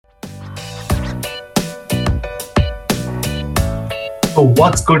So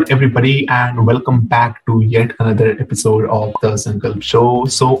what's good, everybody, and welcome back to yet another episode of the Sankalp Show.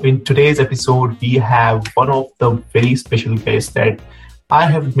 So in today's episode, we have one of the very special guests that I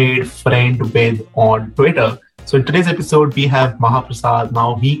have made friend with on Twitter. So in today's episode, we have Mahaprasad.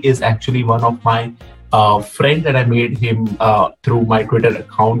 Now he is actually one of my friend that I made him through my Twitter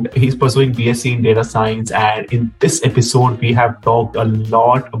account. He's pursuing BSc in data science, and in this episode, we have talked a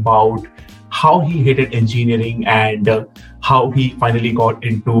lot about how he hated engineering and how he finally got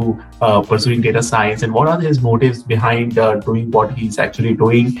into pursuing data science and what are his motives behind doing what he's actually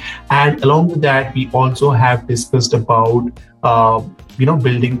doing. And along with that, we also have discussed about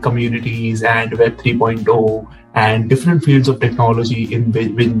building communities and Web 3.0 and different fields of technology in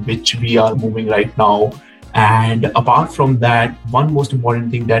which we are moving right now. And apart from that, one most important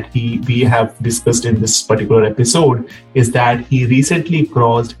thing that we have discussed in this particular episode is that he recently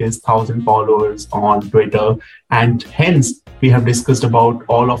crossed his 1,000 followers on Twitter, and hence we have discussed about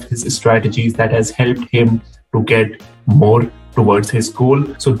all of his strategies that has helped him to get more towards his goal.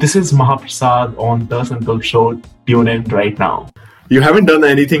 So this is Mahaprasad on the Sankalp Show. Tune in right now. You haven't done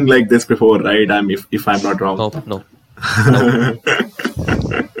anything like this before, right? If I'm not wrong. No.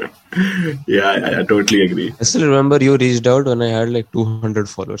 Yeah, I totally agree. I still remember you reached out when I had like 200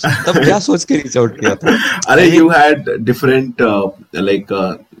 followers. तब क्या सोच के reach out किया था? अरे, you had different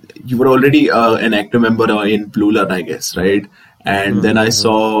you were already an active member in Blue Learn, I guess, right? And then I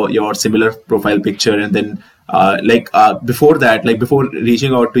saw your similar profile picture, and then before that, before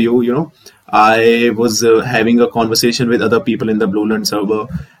reaching out to you, I was having a conversation with other people in the Blue Learn server,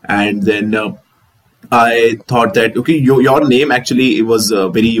 and then I thought that, okay, your name actually, it was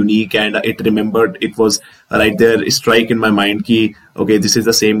very unique, and it was right there, strike in my mind ki, okay, this is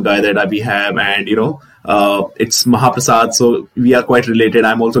the same guy that we have, and it's Mahaprasad, so we are quite related.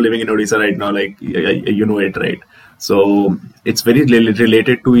 I'm also living in Odisha right now, you know it, right? So it's very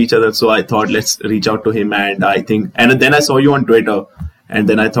related to each other. So I thought, let's reach out to him, and then I saw you on Twitter, and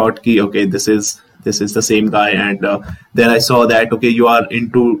then I thought ki, okay, this is the same guy, and then I saw that, okay, you are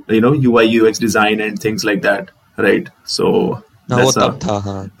into UI UX design and things like that, right? So that's back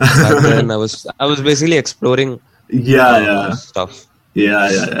then I was basically exploring stuff.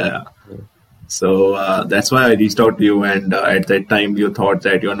 Yeah. So that's why I reached out to you, and at that time you thought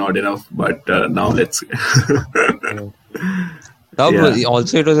that you're not enough, but now let's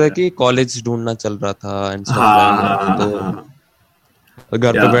also it was like कि college ढूंढना चल रहा था and stuff तो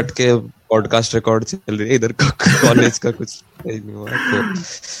घर पे बैठ के पॉडकास्ट रिकॉर्ड चल रही है, इधर कॉलेज का कुछ नहीं हुआ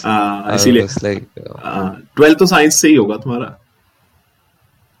तो इसीलिए 12 तो साइंस से ही होगा तुम्हारा,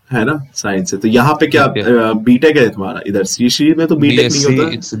 है ना? साइंस से तो यहाँ पे क्या बीटेक है तुम्हारा? इधर सी में तो बीटेक नहीं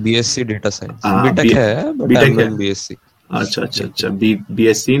होता, it's BSc data science. BTech है बट आई एम बीएससी। अच्छा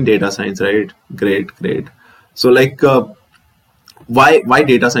BSc in data science, right? Great. So why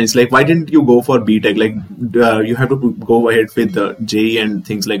data science? Why didn't you go for BTech? You have to go ahead with the JEE and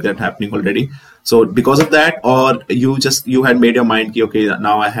things like that happening already. So because of that, or you had made your mind ki, okay,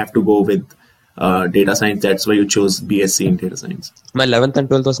 now I have to go with data science. That's why you chose BSc in data science. My 11th and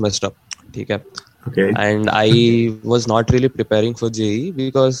 12th was messed up. Okay. And I was not really preparing for JEE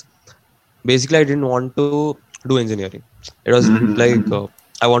because basically I didn't want to do engineering. It was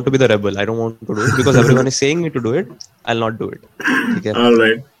I want to be the rebel. I don't want to do it because everyone is saying me to do it. I'll not do it. Okay? All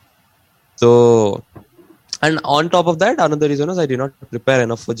right. So, and on top of that, another reason is I did not prepare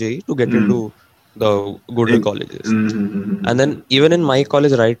enough for JEE to get into the good colleges. And then even in my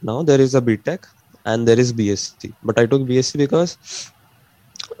college right now, there is a BTech and there is BSc. But I took BSc because,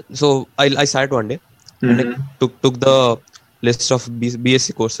 so I sat one day and I took the list of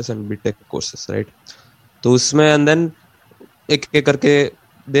BSc courses and BTech courses, right? तो उसमें and then एक करके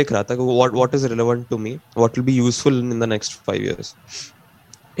देख रहा था what is relevant to me, what will be useful in the next 5 years.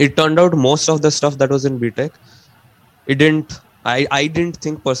 It turned out most of the stuff that was in BTech, I didn't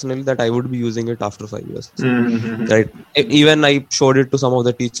think personally that I would be using it after 5 years. Right? Even I showed it to some of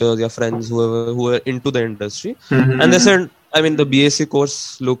the teachers, your friends, who were into the industry, and they said, I mean, the BSc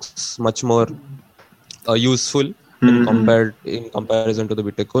course looks much more useful in comparison to the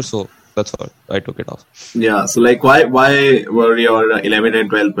BTech course. So that's why I took it off. Yeah. So why were your 11 and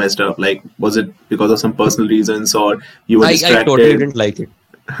 12 messed up? Was it because of some personal reasons, or you were distracted? I totally didn't like it.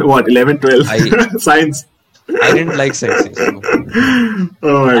 What, 11, 12? Science? I didn't like science.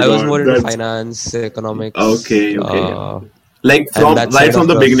 Oh my God. I was more into finance, economics. Okay. From right from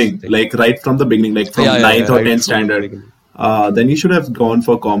the beginning, from 9th or 10th standard. Then you should have gone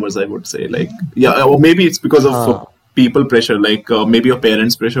for commerce, I would say. Or maybe it's because of people pressure, maybe your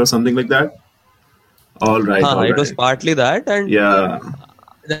parents' pressure or something like that. All right. It was partly that, and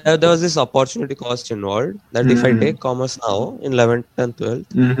there was this opportunity cost involved that if I take commerce now in 11th and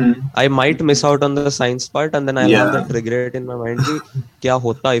 12th, I might miss out on the science part, and then I'll have that regret in my mind. Kya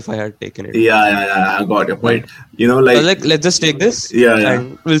hota if I had taken it? Yeah. I got your point. You know, So let's just take this,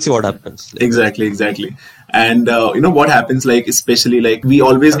 and we'll see what happens. Exactly. And you know what happens, like especially like we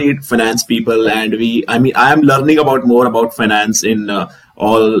always need finance people, and I am learning more about finance in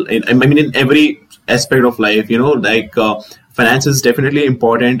in every aspect of life. You know, like finance is definitely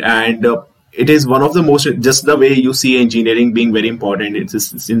important, and it is one of the most, just the way you see engineering being very important,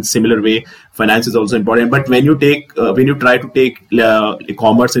 it's in similar way finance is also important. But when you try to take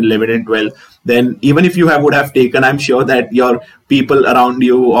commerce in 11 and 12, then even if you would have taken, I'm sure that your people around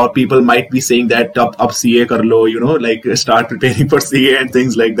you or people might be saying that up CA kar lo, you know, like start preparing for CA and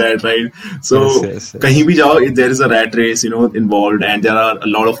things like that, right? So Yes. kahin bhi jao, there is a rat race, you know, involved, and there are a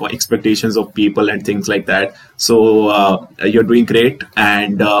lot of expectations of people and things like that. So you're doing great.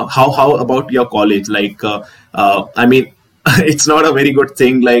 And how about your college? Like I mean, it's not a very good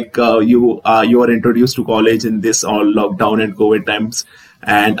thing, like you are introduced to college in this all lockdown and COVID times.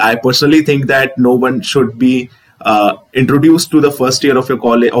 And I personally think that no one should be introduced to the first year of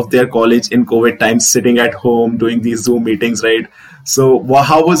their college in COVID times, sitting at home doing these Zoom meetings, right? So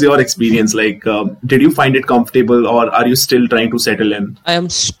how was your experience? Like, did you find it comfortable, or are you still trying to settle in? I am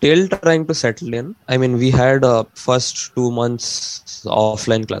still trying to settle in. I mean, we had first 2 months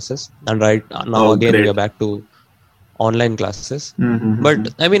offline classes, and right now again great. we are back to online classes.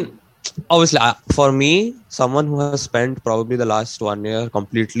 But I mean, obviously, for me, someone who has spent probably the last 1 year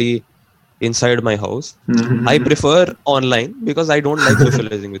completely inside my house, I prefer online because I don't like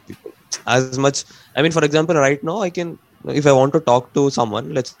socializing with people as much. I mean, for example, right now I can, if I want to talk to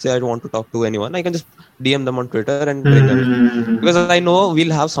someone, let's say I want to talk to anyone, I can just DM them on Twitter and bring them in, because I know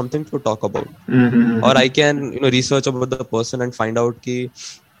we'll have something to talk about. Or I can, research about the person and find out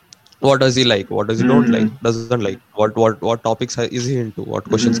what does he like, what does he doesn't like, what topics is he into, what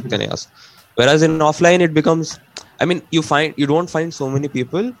questions can I ask. Whereas in offline it becomes, I mean, you don't find so many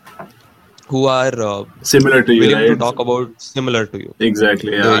people who are similar to you, willing right? to talk about similar to you.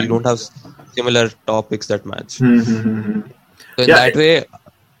 Exactly. Yeah. You don't have similar topics that match. So in that way,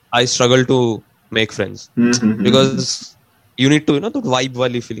 I struggle to make friends because you need to, the vibe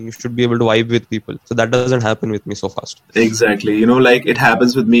wali feeling. You should be able to vibe with people. So that doesn't happen with me so fast. Exactly. Like it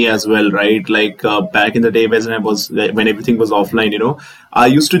happens with me as well, right? Like back in the day when everything was offline, I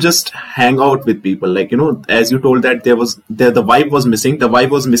used to just hang out with people. Like, as you told that the vibe was missing. The vibe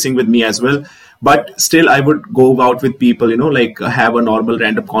was missing with me as well. But still, I would go out with people, like have a normal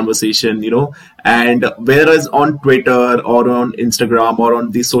random conversation, and whereas on Twitter or on Instagram or on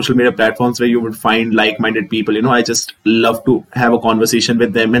these social media platforms where you would find like-minded people, I just love to have a conversation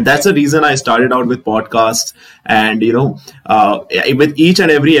with them. And that's the reason I started out with podcasts. And, with each and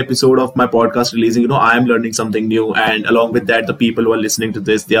every episode of my podcast releasing, I am learning something new. And along with that, the people who are listening to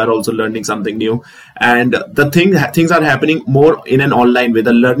this, they are also learning something new. And things are happening more in an online way.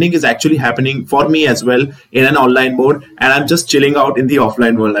 The learning is actually happening for me as well in an online mode, and I'm just chilling out in the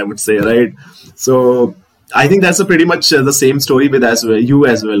offline world, I would say, right? So I think that's pretty much the same story with you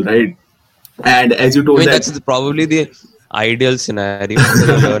as well, right? And as you told, that's probably the ideal scenario.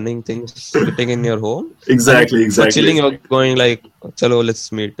 You're learning things sitting in your home. Exactly. For chilling, you're going like, chalo, let's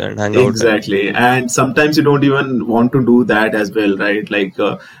meet and hang out. Exactly. And sometimes you don't even want to do that as well, right? Like,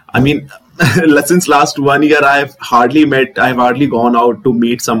 since last 1 year, I've hardly gone out to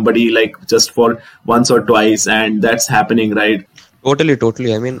meet somebody, like just for once or twice, and that's happening, right?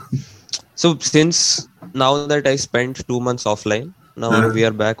 Totally. I mean, so since now that I spent 2 months offline, now we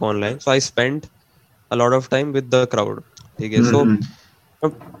are back online. So I spent a lot of time with the crowd. Okay, so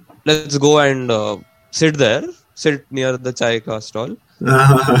let's go and sit near the chai ka stall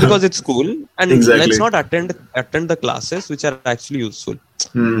because it's cool, and let's not attend the classes which are actually useful.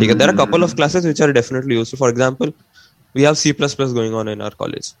 Okay, there are a couple of classes which are definitely useful. For example, we have C++ going on in our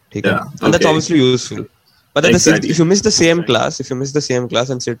college, and that's obviously useful. But if you miss the same class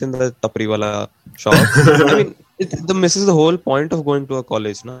and sit in the tapri wala shop, I mean, it misses the whole point of going to a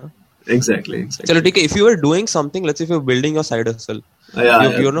college, na? Exactly. So, if you are doing something, let's say if you're building your side hustle,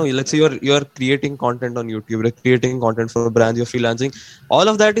 let's say you're creating content on YouTube, you're creating content for brands, you're freelancing, all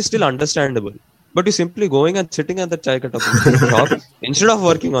of that is still understandable. But you're simply going and sitting at the chai ka shop instead of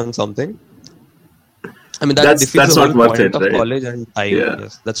working on something. I mean, that's the whole not worth point it, of right? college and time. Yeah.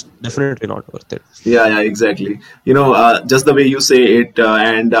 Yes, that's definitely not worth it. Yeah, exactly. Just the way you say it,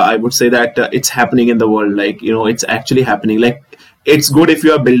 and I would say that it's happening in the world. Like, it's actually happening. Like, it's good if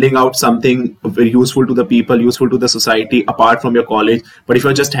you are building out something very useful to the people, useful to the society apart from your college. But if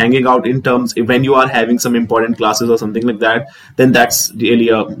you're just hanging out in terms, when you are having some important classes or something like that, then that's really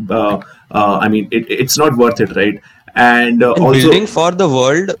it's not worth it, right? And also building for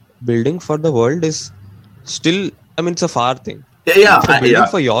the world is still, it's a far thing. Building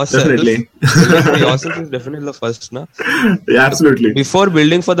for yourself, definitely. Building for yourself is definitely the first, na? Yeah, absolutely. Before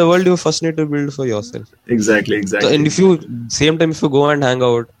building for the world, you first need to build for yourself. Exactly. So, and if you go and hang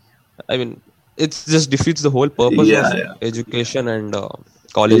out, it just defeats the whole purpose of education and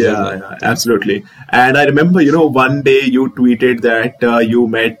college. Absolutely. And I remember, one day you tweeted that you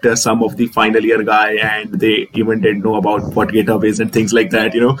met some of the final year guy, and they even didn't know about what GitHub is and things like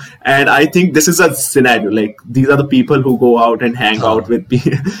that, And I think this is a scenario, like these are the people who go out and hang out with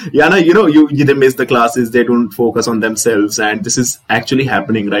people. They miss the classes, they don't focus on themselves, and this is actually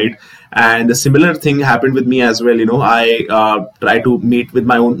happening, right? And a similar thing happened with me as well. I try to meet with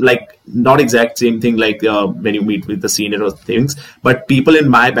my own, like not exact same thing like when you meet with the senior or things, but people in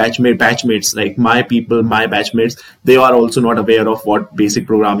my batchmates, like my batchmates, they are also not aware of what basic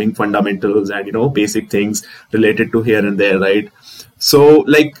programming fundamentals and basic things related to here and there, right? So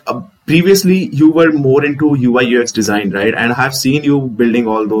like previously you were more into UI UX design, right? And I have seen you building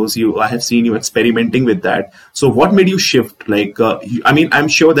all those. I have seen you experimenting with that. So what made you shift? Like, I'm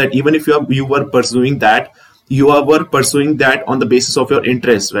sure that even if you were pursuing that, you were pursuing that on the basis of your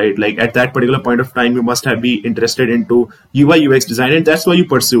interest, right? Like at that particular point of time, you must have been interested into UI UX design, and that's why you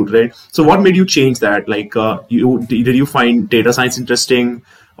pursued, right? So what made you change that? Like, did you find data science interesting?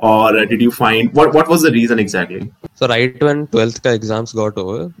 Or did you find what was the reason exactly? So right when 12th exams got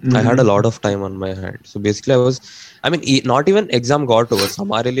over, I had a lot of time on my hand. So basically not even exam got over.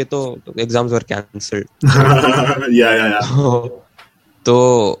 Hamare liye to exams were cancelled.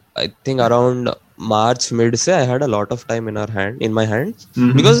 So I think around March mid se I had a lot of time in my hands.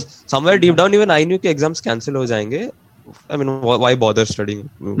 Because somewhere deep down even I knew that exams cancel ho jayenge. Why bother studying?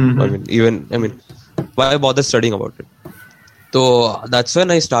 Why bother studying about it? So that's when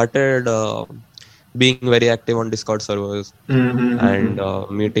I started being very active on Discord servers and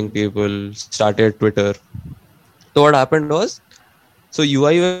meeting people, started Twitter. So what happened was,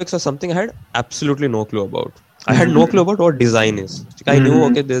 UI UX was something I had absolutely no clue about. I had no clue about what design is. I knew,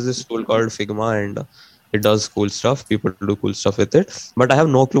 okay, there's this tool called Figma and it does cool stuff. People do cool stuff with it, but I have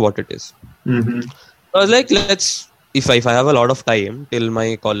no clue what it is. So I was like, if I have a lot of time till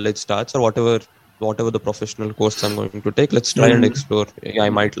my college starts or whatever the professional course I'm going to take, let's try and explore. I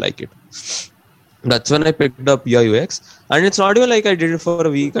might like it. That's when I picked up UI UX, and it's not even like I did it for a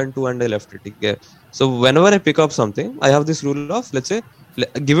week and two and I left it. Okay? So whenever I pick up something, I have this rule of, let's say,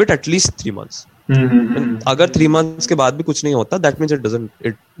 give it at least 3 months. Agar 3 months ke baad bhi kuch nahi hota, that means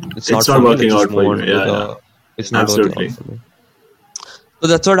it's not working out for you. It's not working out for me. So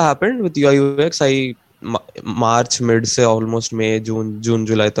that's what happened with UI UX. March mid se almost May, June,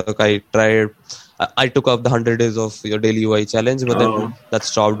 July tak I took up the 100 days of your daily UI challenge, but then that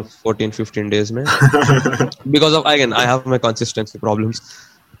stopped 14-15 days because of, again, I have my consistency problems.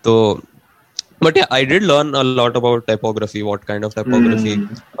 So, but yeah, I did learn a lot about typography, what kind of typography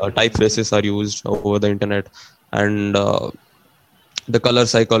typefaces are used over the internet, and the color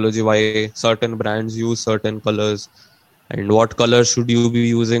psychology, why certain brands use certain colors, and what colors should you be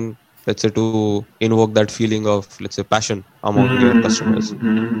using, let's say, to invoke that feeling of, let's say, passion among your customers,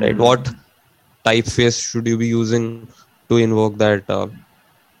 right? What typeface should you be using to invoke that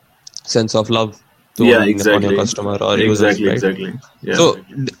sense of love on your customer or users, right? Yeah. So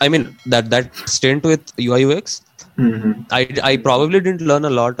that stint with UI UX, I probably didn't learn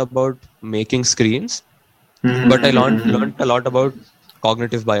a lot about making screens, but I learned a lot about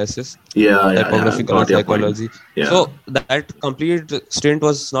cognitive biases, typographical psychology. So that complete stint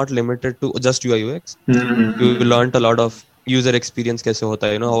was not limited to just UI UX. You learned a lot of user experience kaise hota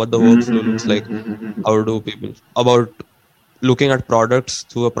hai, how the workflow looks like, how do people, about looking at products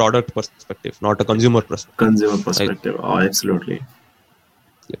through a product perspective, not a consumer perspective. Oh, absolutely.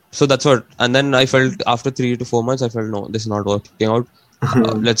 So that's what, and then I felt after 3 to 4 months, I felt, no, this is not working out.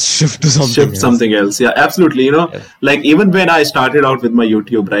 Let's shift to something else. Yeah, absolutely. Like even when I started out with my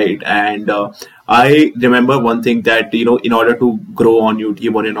YouTube, right, and I remember one thing that, in order to grow on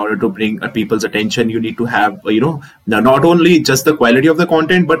YouTube or in order to bring people's attention, you need to have, not only just the quality of the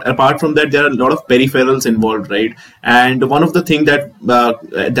content, but apart from that, there are a lot of peripherals involved, right? And one of the things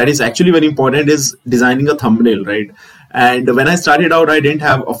that is actually very important is designing a thumbnail, right? And when I started out, I didn't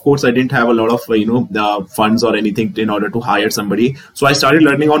have a lot of, funds or anything in order to hire somebody. So I started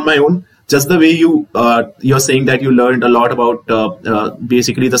learning on my own just the way you're saying that you learned a lot about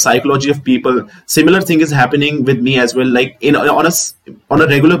basically the psychology of people. Similar thing is happening with me as well, like on a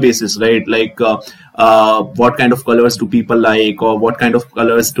regular basis, right? Like what kind of colors do people like, or what kind of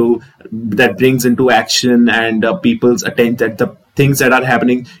colors that brings into action and people's attention, that the things that are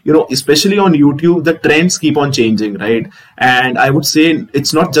happening, especially on YouTube, the trends keep on changing, right? And I would say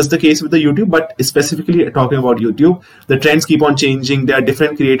it's not just the case with the YouTube, but specifically talking about YouTube, the trends keep on changing. There are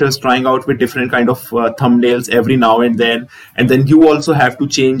different creators trying out with different kind of thumbnails every now and then you also have to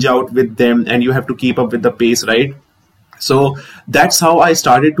change out with them, and you have to keep up with the pace, right? So that's how I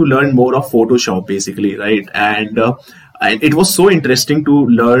started to learn more of Photoshop, basically, right? And it was so interesting to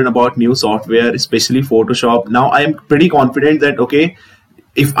learn about new software, especially Photoshop. Now I'm pretty confident that, okay,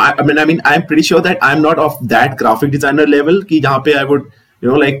 if I'm pretty sure that I'm not of that graphic designer level कि जहाँ पे I would,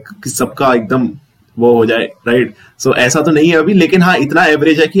 like सबका एकदम वो हो जाए, right? So ऐसा तो नहीं है अभी, लेकिन हाँ इतना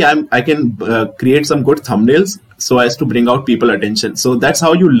average है कि I can create some good thumbnails so as to bring out people attention. So that's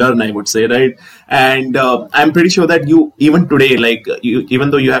how you learn, I would say, right? And I'm pretty sure that you, even today, like even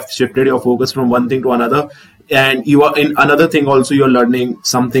though you have shifted your focus from one thing to another, and you are in another thing also, you're learning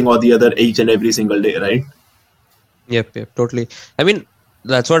something or the other each and every single day, right? Yep, totally. I mean,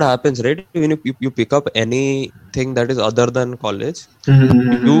 that's what happens, right? When you pick up anything that is other than college,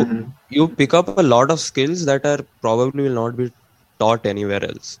 you pick up a lot of skills that are probably will not be taught anywhere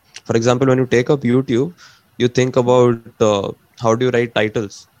else. For example, when you take up YouTube, you think about how do you write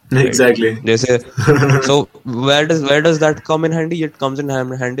titles. Right? Exactly. So where does that come in handy? It comes in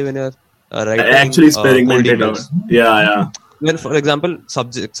handy when you're writing. Actually experimenting it out. Yeah. When, for example,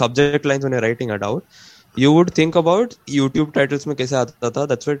 subject lines, when you're writing it out, you would think about YouTube titles में कैसे आता था.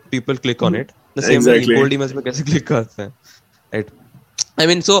 That's why people click on it. The same way cold emails में कैसे click करते हैं. Right. I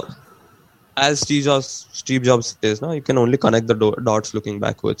mean, so as Steve Jobs says, no, you can only connect the dots looking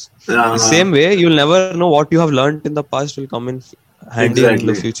backwards. The same way, you'll never know what you have learned in the past will come in handy in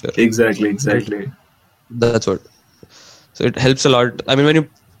the future. Exactly. That's what. So it helps a lot. I mean, when you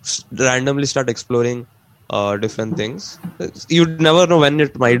randomly start exploring different things, you'd never know when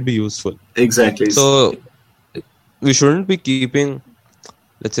it might be useful. Exactly. So we shouldn't be keeping,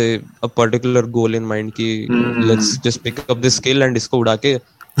 let's say, a particular goal in mind ki let's just pick up this skill and इसको उड़ा के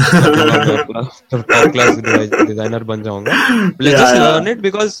top class designer बन जाऊंगा. Let's just learn it,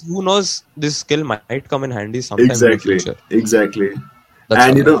 because who knows, this skill might come in handy sometime in the future. Exactly.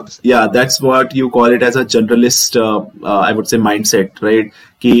 And that's what you call it as a generalist, I would say, mindset, right?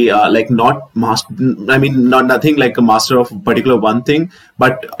 Like not nothing like a master of particular one thing,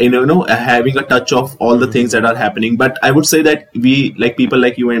 but having a touch of all the things that are happening. But I would say that we, like people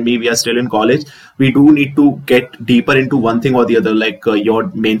like you and me, we are still in college. We do need to get deeper into one thing or the other. Like your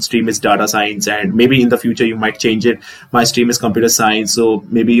mainstream is data science, and maybe in the future you might change it. My stream is computer science. So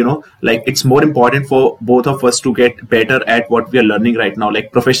maybe, like it's more important for both of us to get better at what we are learning right now,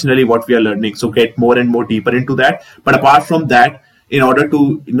 like professionally what we are learning. So get more and more deeper into that. But apart from that, in order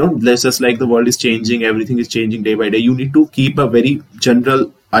to, let's just, like, the world is changing, everything is changing day by day, you need to keep a very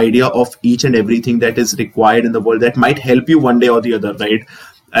general idea of each and everything that is required in the world that might help you one day or the other, right?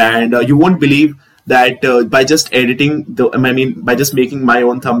 And you won't believe that by just by just making my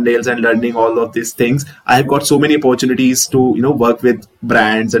own thumbnails and learning all of these things, I've got so many opportunities to, work with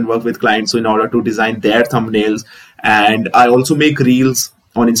brands and work with clients in order to design their thumbnails. And I also make reels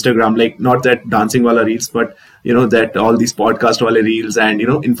on Instagram, like not that dancing wala reels, but that all these podcast wala reels and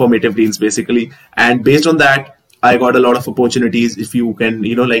informative reels basically. And based on that, I got a lot of opportunities. If you can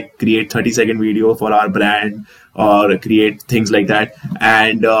like create 30-second video for our brand or create things like that.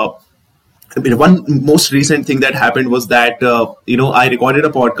 And one most recent thing that happened was that I recorded a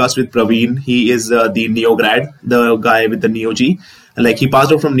podcast with Praveen. He is the Neo grad, the guy with the Neo G. Like he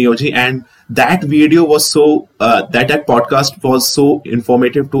passed out from Neo G, and that video was so that podcast was so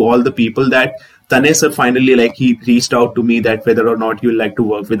informative to all the people that Tanay sir finally, like, he reached out to me that whether or not you'd like to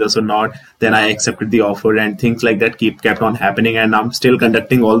work with us or not. Then I accepted the offer, and things like that kept on happening, and I'm still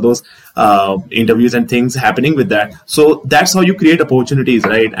conducting all those interviews and things happening with that. So that's how you create opportunities,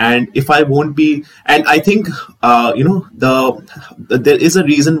 right? And if I won't be, and I think there is a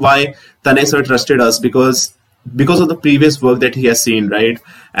reason why Tanay sir trusted us, because of the previous work that he has seen, right?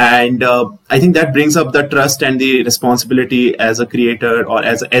 And I think that brings up the trust and the responsibility as a creator or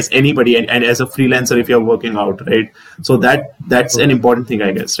as anybody, and as a freelancer if you're working out, right? So that's an important thing,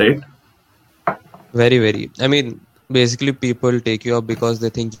 I guess, right? Very, very. I mean, basically people take you up because they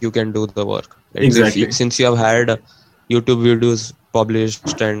think you can do the work. Right? Exactly. Since you have had YouTube videos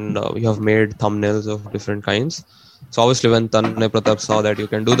published and you have made thumbnails of different kinds. So obviously when Tanay Pratap saw that you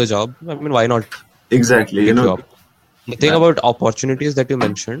can do the job, I mean, why not? Exactly. The thing about opportunities that you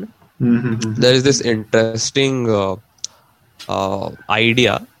mentioned, there is this interesting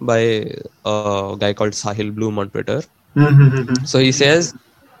idea by a guy called Sahil Bloom on Twitter. So he says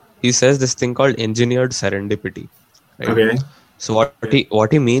this thing called engineered serendipity. Right? Okay. So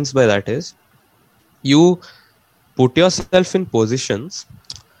what he means by that is, you put yourself in positions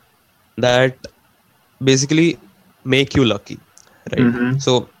that basically make you lucky, right?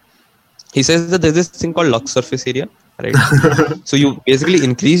 So he says that there's this thing called luck surface area, right? So you basically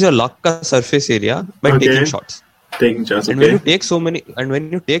increase your luck surface area by taking shots. And when you take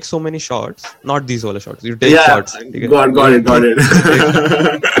so many shots, not these all shots, you take shots. Got it.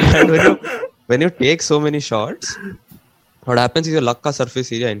 And when you take so many shots, what happens is your luck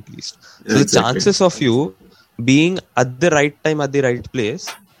surface area increased. So the chances of you being at the right time at the right place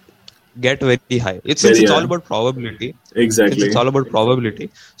get very high. It's all about probability. Exactly. It's all about probability.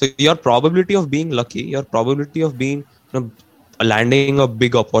 So your probability of being lucky, your probability of being landing a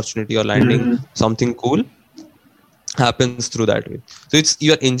big opportunity or landing something cool happens through that way. So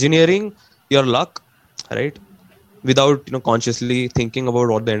you're engineering your luck, right? Without consciously thinking about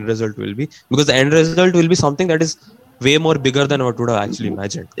what the end result will be, because the end result will be something that is way more bigger than what would have actually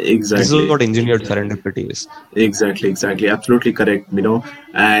imagined. Exactly. This is what engineered serendipity is. Exactly. Absolutely correct.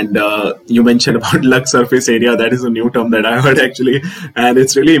 And you mentioned about luck surface area. That is a new term that I heard actually, and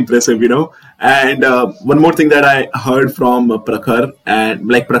it's really impressive. And one more thing that I heard from Prakhar, and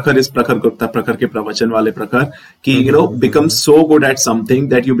like Prakhar is Prakhar Gupta, Prakhar ke pravachan wale Prakhar, ki become so good at something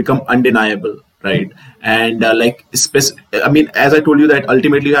that you become undeniable. Right. And as I told you that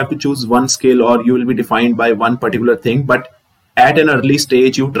ultimately you have to choose one skill or you will be defined by one particular thing. But at an early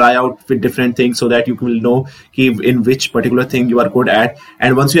stage, you try out with different things so that you will know in which particular thing you are good at.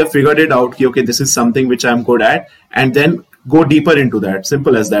 And once you have figured it out, okay, this is something which I'm good at, and then go deeper into that.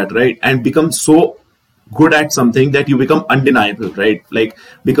 Simple as that. Right. And become so good at something that you become undeniable, right? Like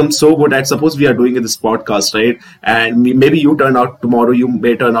become so good at, suppose we are doing this podcast, right? And maybe you turn out tomorrow, you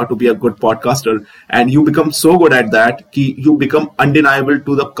may turn out to be a good podcaster, and you become so good at that, you become undeniable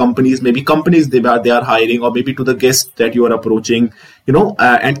to the companies, maybe companies they are hiring, or maybe to the guests that you are approaching,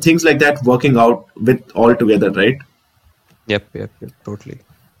 and things like that working out with all together, right? Yep, totally.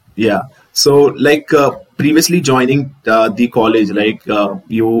 Yeah. So previously joining the college,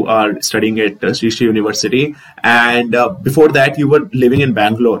 you are studying at Sri University, and before that you were living in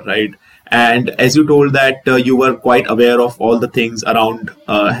Bangalore, right? And as you told that you were quite aware of all the things around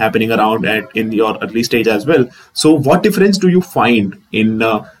happening around in your early stage as well. So what difference do you find in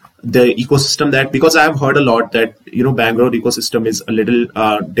the ecosystem that, because I have heard a lot that Bangalore ecosystem is a little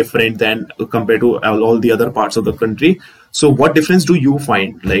different than compared to all the other parts of the country. So what difference do you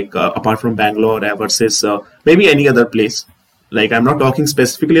find, apart from Bangalore versus maybe any other place? I'm not talking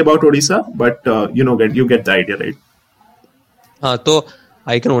specifically about Odisha, but you get the idea, right? So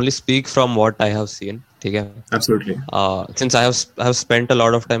I can only speak from what I have seen. Okay? Absolutely. Since I have spent a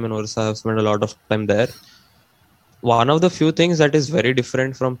lot of time in Odisha, I have spent a lot of time there. One of the few things that is very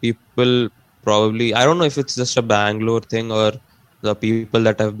different from people, probably, I don't know if it's just a Bangalore thing or the people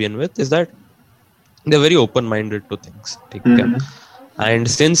that I've been with, is that they're very open-minded to things. Okay? And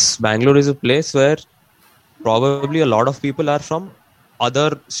since Bangalore is a place where probably a lot of people are from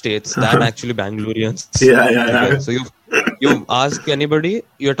other states than actually Bangaloreans. Yeah. So you ask anybody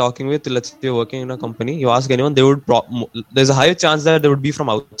you're talking with, let's say you're working in a company, you ask anyone, they would there's a higher chance that they would be from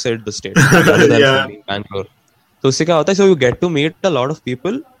outside the state rather than from Bangalore. So you get to meet a lot of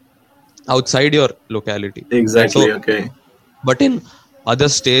people outside your locality. Exactly. So, okay. But in other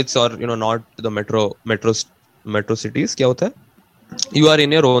states or not the metro cities, kya hota hai? You are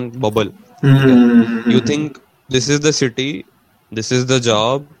in your own bubble. You think this is the city, this is the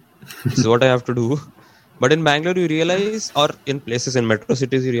job, this is what I have to do. But in Bangalore you realize, or in places in metro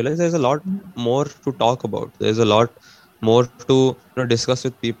cities you realize there's a lot more to talk about. There's a lot more to discuss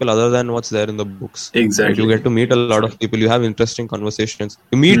with people other than what's there in the books. Exactly. Right? You get to meet a lot of people. You have interesting conversations.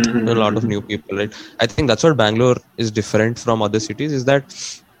 You meet a lot of new people. Right? I think that's what Bangalore is different from other cities, is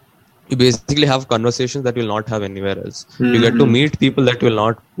that you basically have conversations that you will not have anywhere else. You get to meet people that you will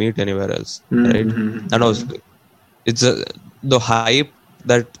not meet anywhere else. Right? And also, it's the hype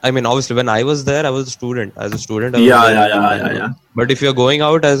that, obviously when I was there, I was a student. As a student, yeah. But if you're going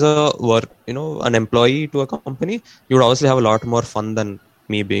out as a work, an employee to a company, you would obviously have a lot more fun than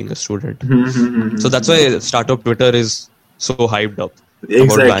me being a student. So that's why Startup Twitter is so hyped up.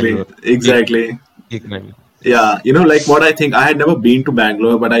 Exactly. Yeah, what I think, I had never been to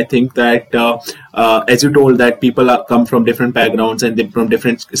Bangalore, but I think that as you told, that people come from different backgrounds and from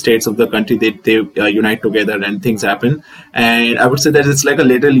different states of the country, they unite together and things happen. And I would say that it's like a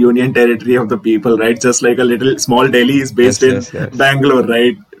little union territory of the people, right? Just like a little small Delhi is based in Bangalore,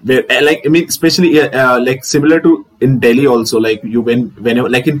 right? where, like, I mean, especially like similar to in Delhi also, like you whenever,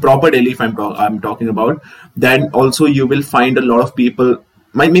 like in proper Delhi, if I'm talking about, then also you will find a lot of people.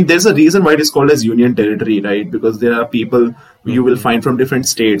 I mean, there's a reason why it is called as Union Territory, right? Because there are people you will find from different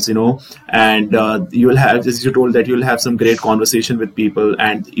states, and you will have, as you told, that you'll have some great conversation with people,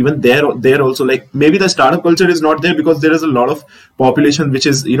 and even there also, like maybe the startup culture is not there because there is a lot of population which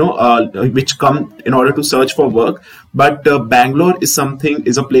is which come in order to search for work, but Bangalore is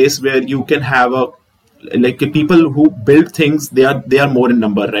a place where you can have like people who build things, they are more in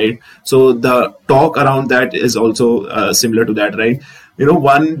number, right? So the talk around that is also similar to that, right?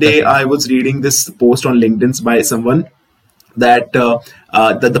 One day I was reading this post on LinkedIn by someone that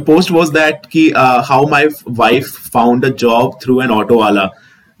the post was that how my wife found a job through an auto wala,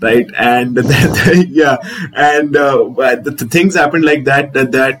 right? And yeah, and the things happened like that.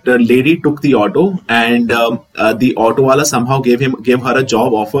 That lady took the auto, and the auto wala somehow gave her a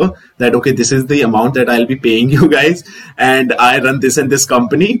job offer that, okay, this is the amount that I'll be paying you guys, and I run this and this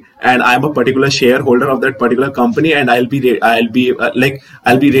company, and I'm a particular shareholder of that particular company, and I'll be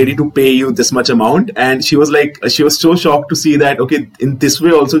ready to pay you this much amount. And she was so shocked to see that, okay, in this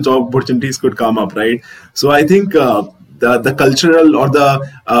way also job opportunities could come up, right? So I think the cultural or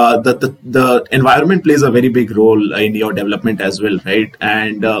the environment plays a very big role in your development as well, right?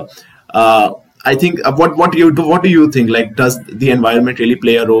 And I think what do you think? Like, does the environment really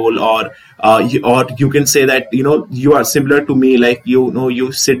play a role, or you can say that you are similar to me, like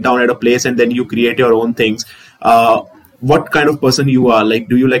you sit down at a place and then you create your own things. What kind of person you are? Like,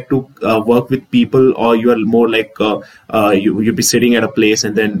 do you like to work with people, or you are more like you be sitting at a place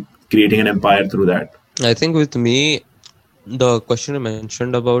and then creating an empire through that? I think with me, the question you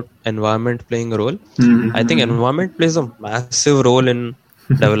mentioned about environment playing a role, I think environment plays a massive role in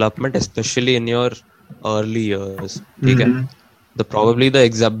development, especially in your early years. Okay? Probably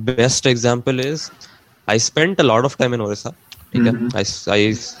the best example is, I spent a lot of time in Orissa. Okay? I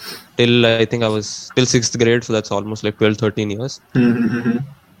think I was till 6th grade, so that's almost like 12-13 years.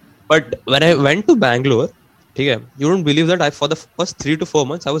 But when I went to Bangalore, okay, you don't believe that for the first 3 to 4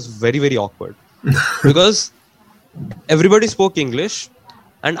 months I was very, very awkward because everybody spoke English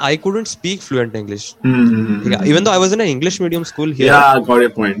and I couldn't speak fluent English. Yeah, even though I was in an English medium school here. Yeah, got your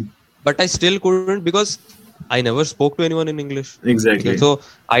point. But I still couldn't, because I never spoke to anyone in English. Exactly. Okay, so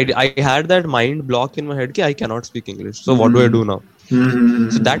I had that mind block in my head that I cannot speak English. So what do I do now?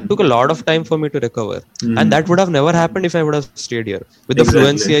 So that took a lot of time for me to recover. And that would have never happened if I would have stayed here. With the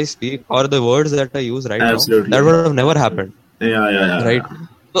fluency I speak or the words that I use right now, that would have never happened. Yeah. Right?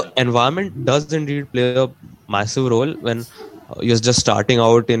 So environment does indeed play a massive role when you're just starting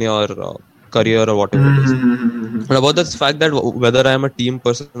out in your career or whatever it is. And about the fact that whether I'm a team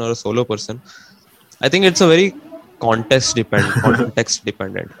person or a solo person, I think it's a very context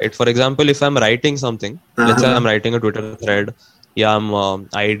dependent. Right? For example, if I'm writing something, let's say I'm writing a Twitter thread, I'm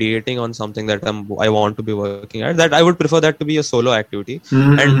ideating on something that I want to be working at, that I would prefer that to be a solo activity.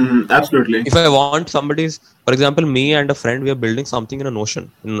 And absolutely, if I want for example, me and a friend, we are building something in a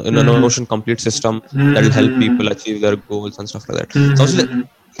Notion, in a Notion complete system that will help people achieve their goals and stuff like that. So also,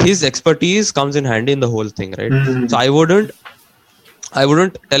 his expertise comes in handy in the whole thing, right? So I wouldn't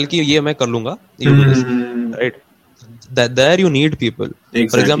tell ki ye main kar lunga, you do this, right? That there you need people. Exactly.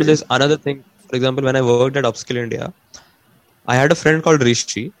 For example, there's another thing. For example, when I worked at Upskill India, I had a friend called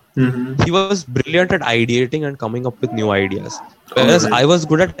Rishi. He was brilliant at ideating and coming up with new ideas, whereas I was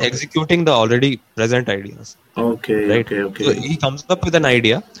good at executing the already present ideas. Okay, right? Okay. So he comes up with an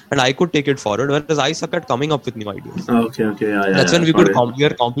idea and I could take it forward, whereas I suck at coming up with new ideas. Okay, yeah. That's when we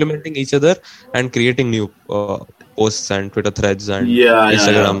are complementing each other and creating new posts and Twitter threads and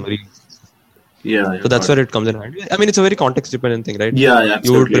Instagram reels. Yeah. So that's where it comes in handy. I mean, it's a very context dependent thing, right? Yeah, absolutely.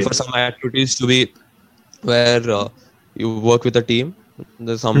 You would prefer some activities to be where you work with a team.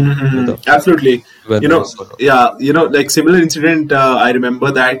 There's some absolutely. Like similar incident. I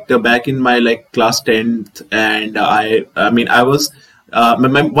remember that back in my class 10th, and I was.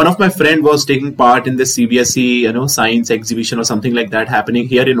 One of my friend was taking part in the CBSE, science exhibition or something like that happening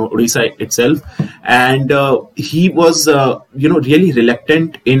here in Odisha itself, and he was, really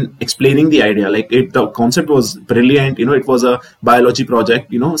reluctant in explaining the idea. The concept was brilliant. It was a biology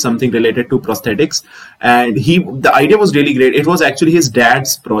project, something related to prosthetics, and the idea was really great. It was actually his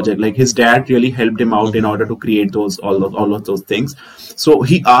dad's project. Like his dad really helped him out in order to create all of those things. So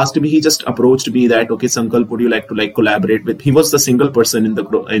he just approached me that, okay, Sankalp, would you like to collaborate with? He was the single person in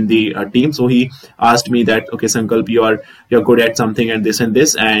the team, so he asked me that, okay, Sankalp, you're good at something and this,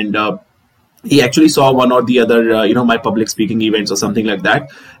 and he actually saw one or the other, my public speaking events or something like that.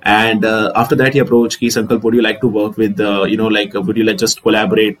 And after that, he approached me, Sankalp, would you like to work with, would you like just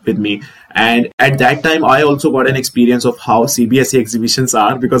collaborate with me? And at that time, I also got an experience of how CBSE exhibitions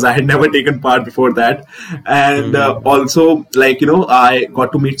are, because I had never taken part before that. And also, I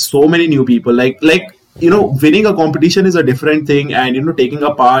got to meet so many new people, winning a competition is a different thing, and taking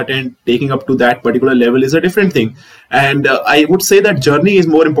a part and taking up to that particular level is a different thing. And I would say that journey is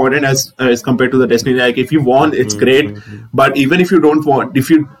more important as compared to the destiny. Like, if you won, it's great, but even if you don't want,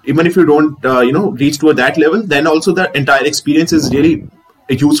 even if you don't reach to that level, then also the entire experience is really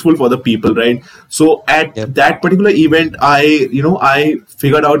useful for the people, right? So at that particular event, I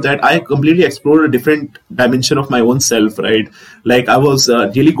figured out that I completely explored a different dimension of my own self, right? Like, I was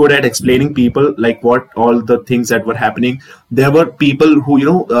really good at explaining people, like, what all the things that were happening. There were people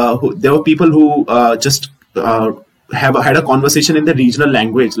who just had a conversation in the regional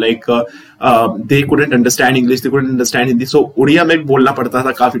language, like they couldn't understand English, they couldn't understand Hindi, so Odia mein bolna padta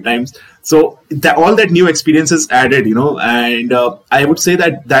tha kafi times. So all that new experiences added, and I would say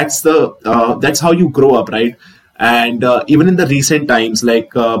that that's how you grow up, right? And even in the recent times,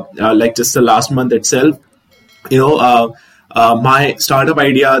 like just the last month itself, my startup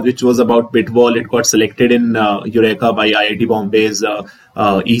idea, which was about Bitwall, it got selected in Eureka by IIT Bombay's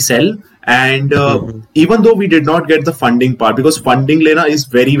eCell. And even though we did not get the funding part, because funding lena is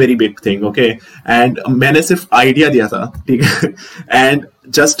very, very big thing, okay? And मैंने सिर्फ idea दिया था, ठीक है? And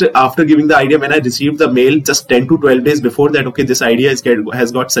just after giving the idea, when I received the mail just 10 to 12 days before that, okay, this idea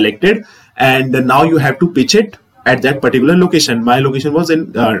has got selected, and now you have to pitch it at that particular location. My location was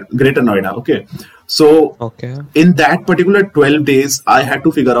in Greater Noida, okay? So in that particular 12 days, I had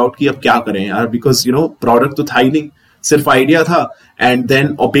to figure out कि अब क्या करें यार, because product तो था ही नहीं, सिर्फ idea था. And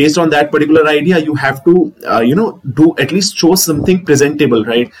then based on that particular idea, you have to do at least show something presentable,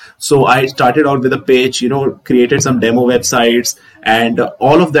 right? So I started out with a page, created some demo websites, and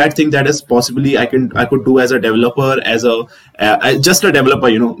all of that thing that is possibly I could do as a developer, as just a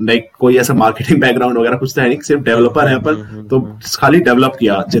developer, like कोई ऐसा marketing background वगैरह कुछ था नहीं, सिर्फ developer है अपन, तो खाली develop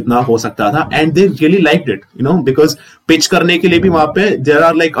किया जितना हो सकता था. And they really liked it, because pitch करने के लिए भी वहाँ पे there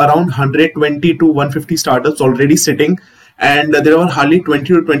are like around 120 to 150 startups already sitting. And there were hardly 20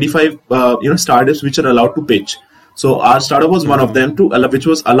 to 25, startups which are allowed to pitch. So our startup was one of them which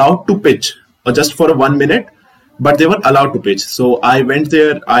was allowed to pitch just for 1 minute, but they were allowed to pitch. So I went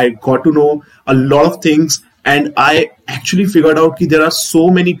there, I got to know a lot of things, and I actually figured out that there are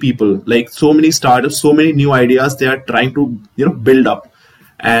so many people, like so many startups, so many new ideas they are trying to, build up.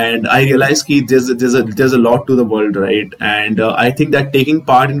 And I realized that there's a lot to the world, right? And I think that taking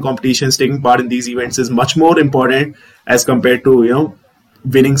part in competitions, taking part in these events is much more important as compared to,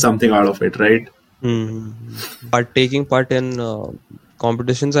 winning something out of it, right? But taking part in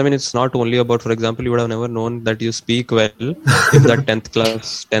competitions, I mean, it's not only about, for example, you would have never known that you speak well if that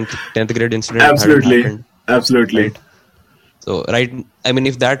 10th grade incident hadn't happened. Absolutely. Right? So, right, I mean,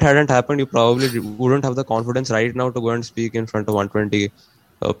 if that hadn't happened, you probably wouldn't have the confidence right now to go and speak in front of 120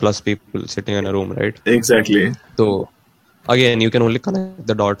 plus people sitting in a room, right? Exactly. So again, you can only connect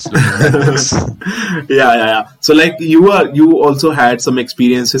the dots. Yeah. So like you also had some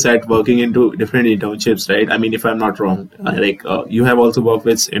experiences at working into different internships, right? I mean, if I'm not wrong, you have also worked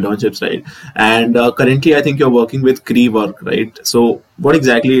with internships, right? And currently, I think you're working with Crework, right? So what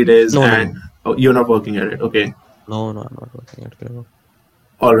exactly it is? No. Oh, you're not working at it, okay? No, I'm not working at Crework.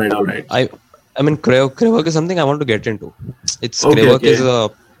 All right. I mean, Crework is something I want to get into. Crework is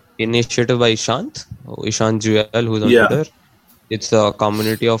a initiative by Ishant Juyal, who's on Twitter. It's a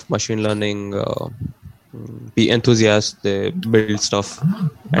community of machine learning enthusiasts. They build stuff,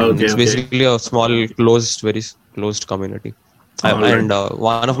 and it's basically a small, very closed community. And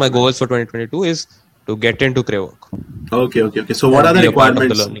one of my goals for 2022 is to get into Crework. Okay. So what are the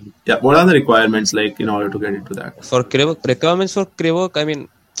requirements? Yeah, what are the requirements like in order to get into that? For Crework, requirements for Crework, I mean,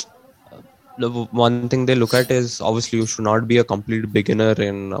 the one thing they look at is obviously you should not be a complete beginner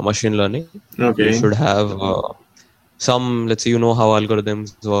in machine learning. Okay. You should have some, let's say, you know how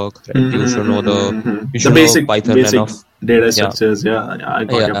algorithms work. Right? You should know you should know Python enough. Data structures. Yeah. I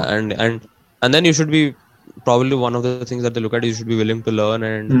got you. And then you should be probably one of the things that they look at. You should be willing to learn,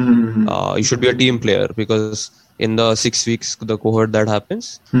 and you should be a team player, because in the 6 weeks the cohort that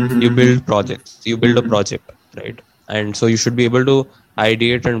happens, you build projects. You build a project, right? And so you should be able to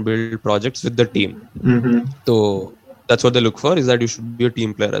ideate and build projects with the team. So that's what they look for, is that you should be a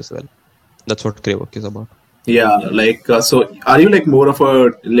team player as well. That's what Crework is about. Yeah, so are you like more of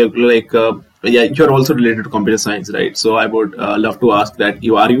a you're also related to computer science, right? So I would love to ask that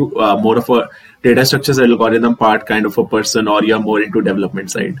are you more of a data structures algorithm part kind of a person, or you're more into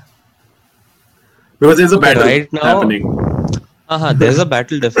development side? Because there's a battle right now, happening. There's a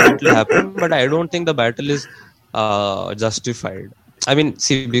battle definitely happening, but I don't think the battle is justified. I mean,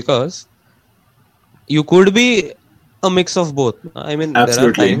 see, because you could be a mix of both. I mean,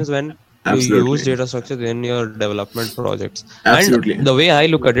 Absolutely. there are times when you use data structures in your development projects. Absolutely. And the way I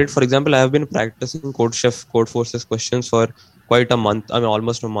look at it, for example, I have been practicing CodeChef, Codeforces questions for quite a month. I mean,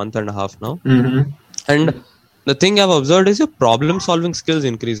 almost a month and a half now. And the thing I've observed is your problem solving skills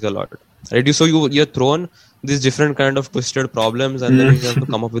increase a lot. Right? So you're thrown these different kind of twisted problems, and then you have to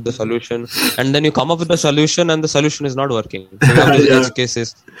come up with the solution. And then you come up with the solution, and the solution is not working. So you have these edge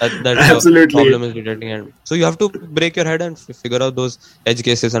cases that your problem is detecting, and so you have to break your head and figure out those edge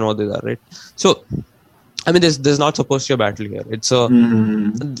cases and what they are. Right? So, I mean, there's not supposed to be a battle here. It's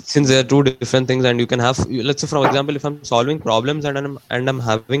since there are two different things, and you can have, let's say, for example, if I'm solving problems and I'm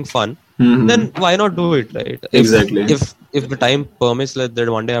having fun, then why not do it, right? Exactly. If the time permits, that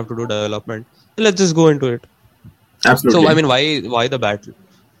one day I have to do development, let's just go into it. Absolutely. So I mean, why the battle?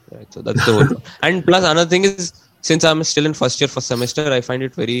 Right? So that's the whole. And plus, another thing is, since I'm still in first semester, I find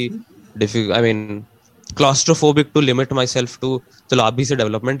it very difficult. I mean, claustrophobic to limit myself to चलो आप भी से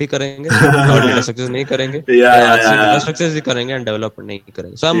development ही करेंगे और data structures नहीं करेंगे data structures ही करेंगे and development नहीं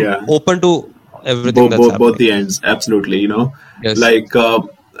करेंगे. So I'm open to everything that's happening. Both the ends, absolutely. Yes. Like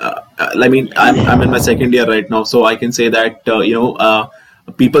I mean, I'm in my second year right now, so I can say that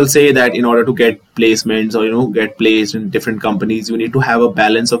people say that in order to get placements or get placed in different companies, you need to have a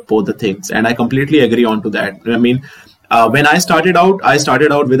balance of both the things, and I completely agree on to that. I mean, when I started out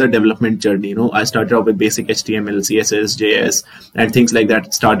with a development journey. I started out with basic HTML, CSS, JS, and things like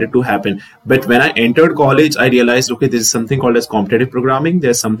that started to happen. But when I entered college, I realized, okay, there's something called as competitive programming.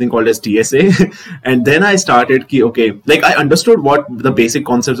 There's something called as TSA. And then I started, like I understood what the basic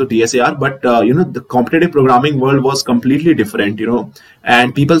concepts of TSA are, but, the competitive programming world was completely different,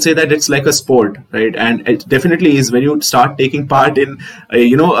 and people say that it's like a sport, right? And it definitely is when you start taking part in,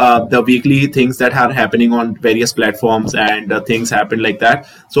 the weekly things that are happening on various platforms. And things happen like that.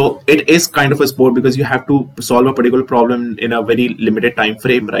 So it is kind of a sport because you have to solve a particular problem in a very limited time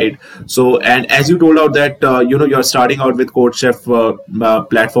frame, right? So, and as you told out that you're starting out with CodeChef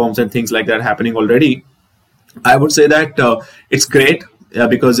platforms and things like that happening already, I would say that it's great.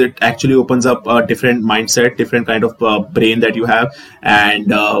 Because it actually opens up a different mindset, different kind of brain that you have,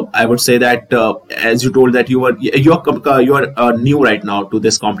 and I would say that as you told that you are new right now to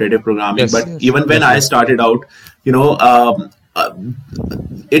this competitive programming, but even when I started out,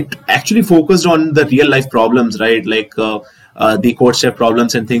 it actually focused on the real life problems, right? Like the CodeChef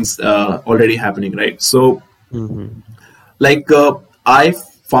problems and things already happening, right? So, I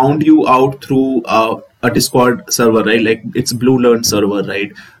found you out through a Discord server, right? Like it's Blue Learn server,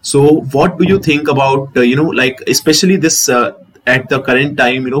 right? So what do you think about, like especially this at the current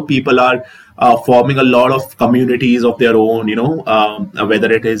time, people are forming a lot of communities of their own,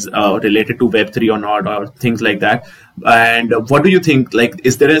 whether it is related to Web3 or not, or things like that. And what do you think? Like,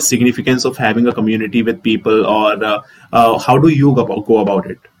 is there a significance of having a community with people, or how do you go about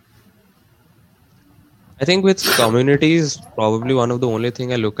it? I think with communities, probably one of the only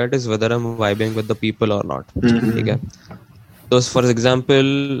thing I look at is whether I'm vibing with the people or not. Okay. So, for example,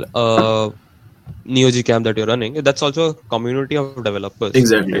 NeoG Camp that you're running, that's also a community of developers.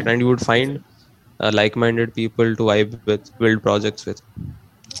 Exactly. Right? And you would find like-minded people to vibe with, build projects with.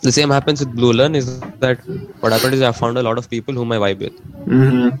 The same happens with Blue Learn. Is that what happened is I found a lot of people whom I vibe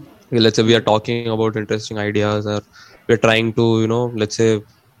with. Let's say we are talking about interesting ideas, or we're trying to, let's say,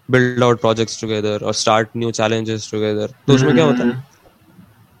 build out projects together or start new challenges together. तो उसमें क्या होता है?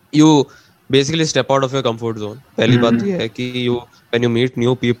 You basically step out of your comfort zone. पहली बात ये है कि when you meet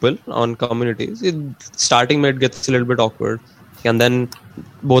new people on communities, starting might get a little bit awkward, and then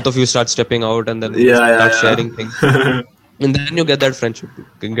both of you start stepping out and then start sharing things, and then you get that friendship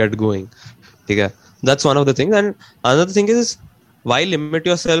can get going. Okay? That's one of the things. And another thing is, why limit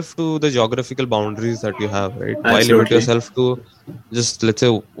yourself to the geographical boundaries that you have, right? Absolutely. Why limit yourself to just, let's say,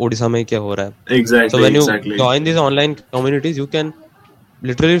 Odisha mein kya ho raha hai? Exactly. So when you join these online communities, you can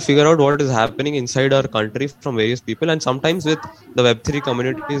literally figure out what is happening inside our country from various people. And sometimes with the Web3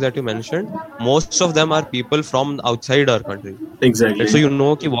 communities that you mentioned, most of them are people from outside our country. Exactly. So you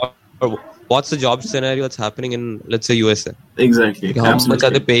know what's the job scenario that's happening in, let's say, USA. Exactly. How much are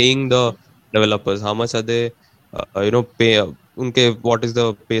they paying the developers? How much are they, what is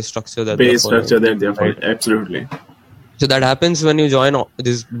the pay structure that they're following? Absolutely. So that happens when you join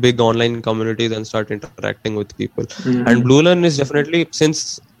these big online communities and start interacting with people. And Blue Learn is definitely,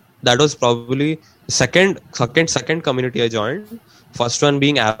 since that was probably second community I joined. First one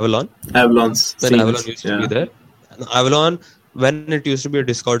being Avalon. Avalon's when Avalon used to be there. And Avalon when it used to be a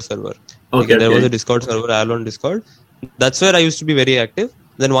Discord server. Okay, There okay. was a Discord server, Al on Discord. That's where I used to be very active.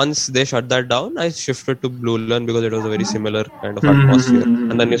 Then once they shut that down, I shifted to Blue Learn because it was a very similar kind of atmosphere.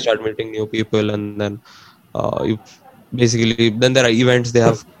 And then you start meeting new people, and then you basically, then there are events. They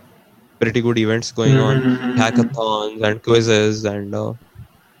have pretty good events going on, hackathons and quizzes and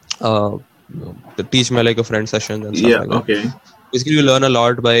teach me like a friend sessions and stuff like that. Okay. Basically, you learn a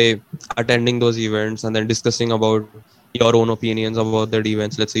lot by attending those events and then discussing about your own opinions about that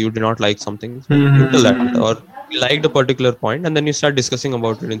events. Let's say you do not like something, so you tell that, or you liked a particular point, and then you start discussing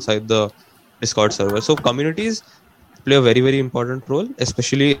about it inside the Discord server. So communities play a very, very important role,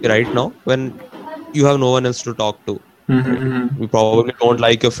 especially right now when you have no one else to talk to. You probably don't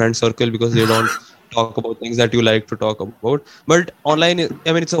like your friend circle because they don't talk about things that you like to talk about. But online,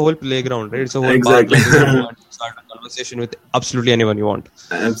 it's a whole playground, right? It's a whole park. Like you can start a conversation with absolutely anyone you want.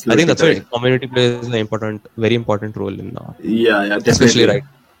 Absolutely. I think that's why community plays an very important role in definitely. especially right.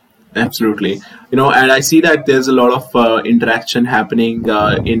 Absolutely. And I see that there's a lot of interaction happening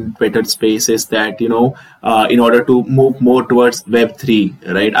in Twitter spaces that, in order to move more towards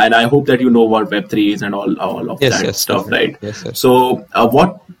Web3, right? And I hope that you know what Web3 is and all of that stuff, definitely. right? Yes. So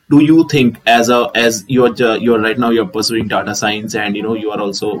what do you think as you're right now, you're pursuing data science and, you are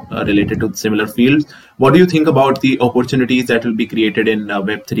also related to similar fields. What do you think about the opportunities that will be created in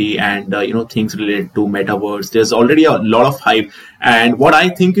Web3 and, things related to metaverse? There's already a lot of hype. And what I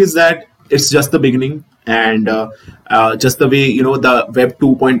think is that it's just the beginning. And just the way, the Web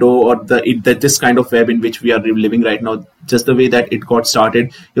 2.0 or this kind of web in which we are living right now, just the way that it got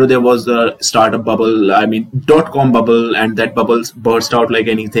started, there was a startup bubble, .com bubble, and that bubble burst out like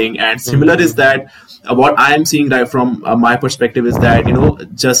anything. And similar is that what I am seeing right from my perspective is that,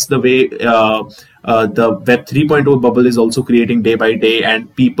 just the way the Web 3.0 bubble is also creating day by day,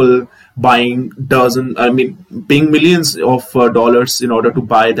 and people paying millions of dollars in order to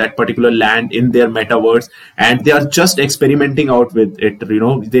buy that particular land in their metaverse, and they are just experimenting out with it.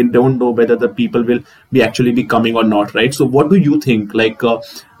 They don't know whether the people will be coming or not, right? So what do you think?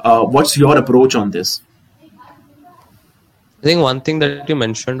 What's your approach on this? I think one thing that you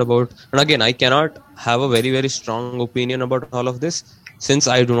mentioned about, and again, I cannot have a very, very strong opinion about all of this, since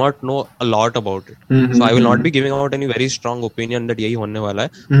I do not know a lot about it. So I will not be giving out any very strong opinion that yahi honne wala hai.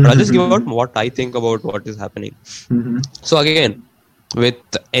 But I'll just give out what I think about what is happening. So again, with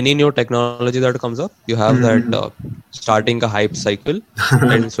any new technology that comes up, you have that starting a hype cycle.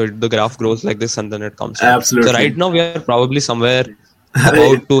 And so the graph grows like this and then it comes down. Absolutely. So right now we are probably somewhere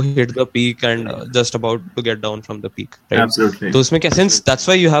about to hit the peak and just about to get down from the peak. Right? Absolutely. So since that's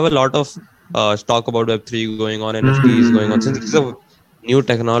why you have a lot of talk about Web3 going on, NFTs going on. Since it's a new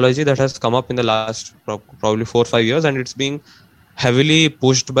technology that has come up in the last probably 4 or 5 years, and it's being heavily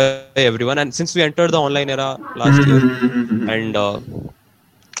pushed by everyone. And since we entered the online era last year, and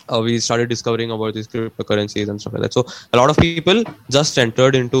we started discovering about these cryptocurrencies and stuff like that, so a lot of people just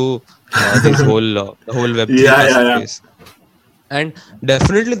entered into this whole Web3 space. And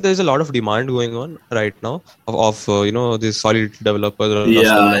definitely there's a lot of demand going on right now of these Solidity developers.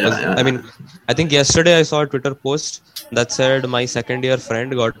 I think yesterday I saw a Twitter post that said my second year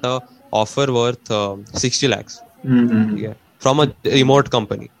friend got a offer worth 60 lakhs from a remote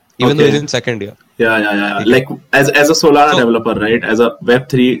company, even though he's in second year. Like as a Solana developer, right? As a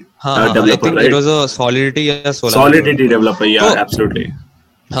Web3 developer, I think right? it was a Solidity Solidity developer, absolutely.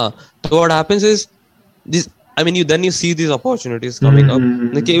 So what happens is this. You see these opportunities coming up.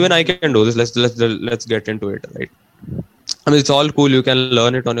 Like, even I can do this. Let's get into it, right? It's all cool. You can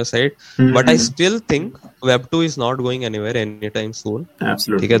learn it on your site, but I still think Web 2 is not going anywhere anytime soon.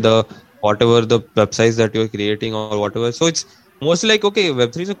 Absolutely. Whatever the websites that you're creating or whatever. So it's mostly like, okay,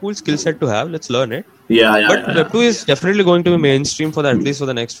 Web 3 is a cool skill set to have. Let's learn it. But Web 2 is definitely going to be mainstream for at least for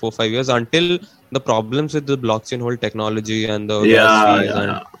the next 4 or 5 years, until the problems with the blockchain whole technology and the fees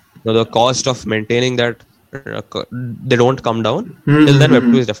and the cost of maintaining that they don't come down. Till then, Web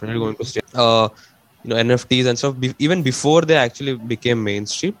 2 is definitely going to stay. NFTs and stuff, even before they actually became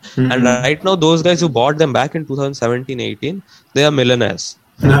mainstream. And right now, those guys who bought them back in 2017-18, they are millionaires.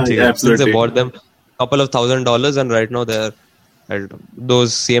 Since they bought them a couple of $1,000, and right now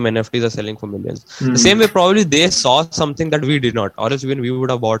those same NFTs are selling for millions. The same way, probably they saw something that we did not, or else even we would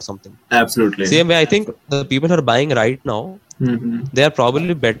have bought something. Absolutely. Same way, I think the people who are buying right now, they are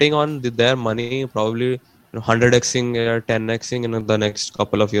probably betting on their money, probably 100xing or 10xing in the next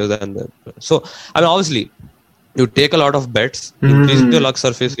couple of years. And so, obviously, you take a lot of bets, increase your luck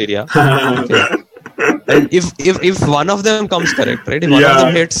surface area. And if one of them comes correct, right? If one of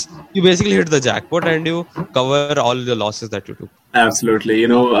them hits, you basically hit the jackpot and you cover all the losses that you took. Absolutely.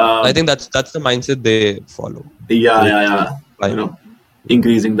 I think that's the mindset they follow.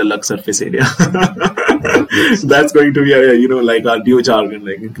 increasing the lux surface area. Yes. That's going to be like our new jargon,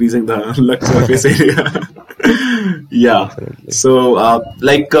 like increasing the lux surface area. Yeah. Definitely. So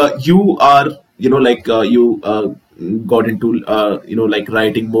you are you got into like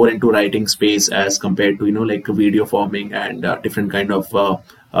writing, more into writing space as compared to like video forming and different kind of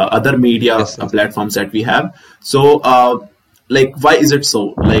other media Yes, yes. platforms that we have. So like, why is it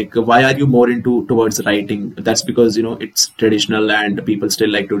so? Like, why are you more towards writing? That's because it's traditional and people still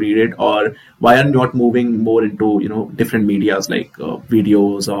like to read it, or why are you not moving more into different medias like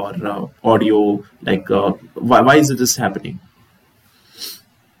videos or audio? Like, why is this happening?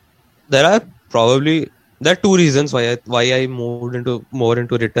 There are two reasons why I moved more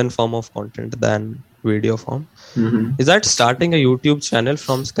into written form of content than video form. Is that starting a YouTube channel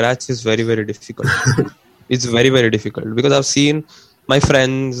from scratch is very, very difficult. It's very, very difficult because I've seen my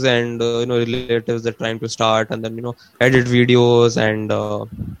friends and relatives that trying to start and then edit videos and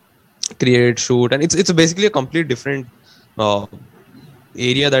create, shoot, and it's basically a complete different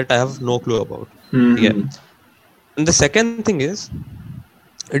area that I have no clue about. Yeah. And the second thing is,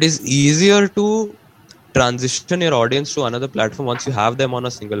 it is easier to transition your audience to another platform once you have them on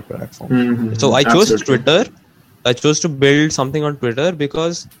a single platform. So I chose Twitter. I chose to build something on Twitter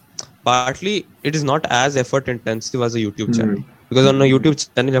because partly it is not as effort intensive as a YouTube channel. Because on a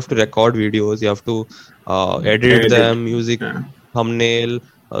YouTube channel you have to record videos, you have to edit them, music, thumbnail,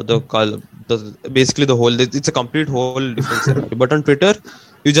 basically the whole. It's a complete whole different scenario. But on Twitter,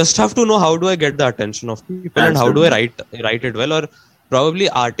 you just have to know how do I get the attention of people and how do I write it well, or probably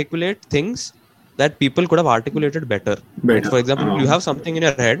articulate things that people could have articulated better. Like, for example, you have something in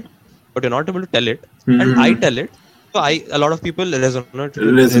your head, but you're not able to tell it, and I tell it. So a lot of people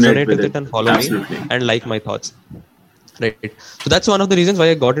resonate with it and follow me and like my thoughts. Right. So that's one of the reasons why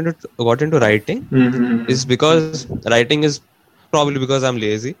I got into writing. Is because writing is probably because I'm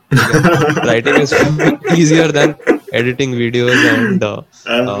lazy. Writing is easier than editing videos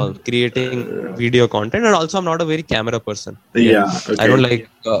and creating video content, and also I'm not a very camera person. I don't like.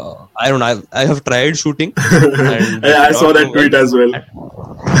 I have tried shooting. And I saw that tweet as well.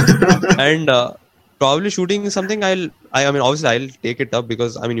 And probably shooting is something I mean, obviously I'll take it up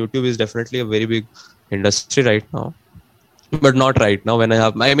because YouTube is definitely a very big industry right now. But not right now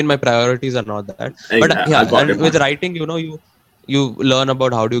when my priorities are not that. But yeah, and with writing, you learn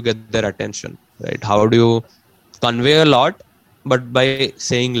about how do you get their attention, right? How do you convey a lot, but by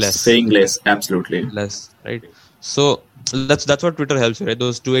saying less. Saying less, absolutely. Less, right? So that's what Twitter helps you, right?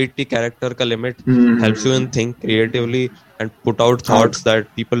 Those 280 character ka limit helps you in think creatively and put out thoughts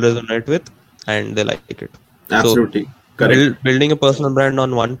that people resonate with and they like it. Absolutely. So, building a personal brand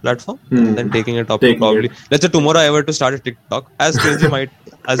on one platform, and then taking it up to probably. Let's say tomorrow I were to start a TikTok, as crazy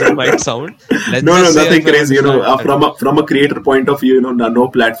as it might sound. No, nothing crazy. From a creator point of view, no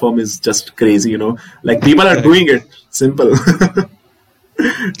platform is just crazy. Like people are doing it. Simple.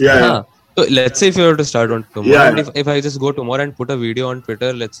 Yeah. So let's say if you were to start on tomorrow, and if I just go tomorrow and put a video on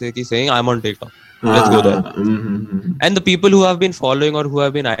Twitter, let's say saying I'm on TikTok, let's go there. And the people who have been following or who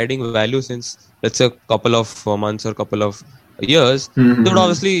have been adding value since, let's say, a couple of months or couple of years, they would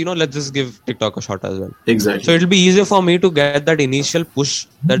obviously, let's just give TikTok a shot as well. Exactly. So it'll be easier for me to get that initial push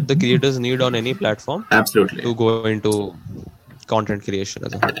that the creators need on any platform. Absolutely. To go into content creation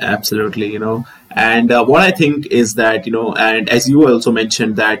as well. Absolutely, and what I think is that, and as you also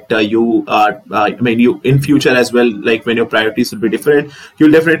mentioned that you are, you in future as well, like when your priorities will be different,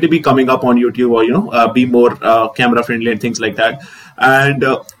 you'll definitely be coming up on YouTube or, be more camera friendly and things like that. And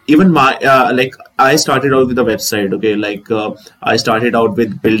even I started out with a website, okay, I started out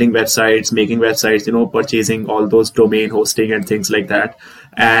with building websites, making websites, purchasing all those domain hosting and things like that.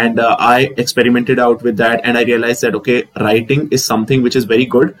 And I experimented out with that, and I realized that, okay, writing is something which is very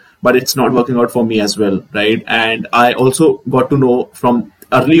good, but it's not working out for me as well, right? And I also got to know from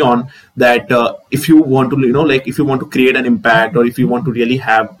early on that if you want to, if you want to create an impact, or if you want to really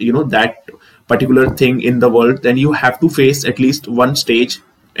have, that particular thing in the world, then you have to face at least one stage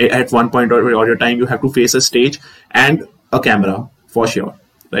at one point or your time. You have to face a stage and a camera for sure,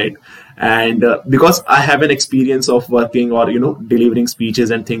 right? And because I have an experience of working or delivering speeches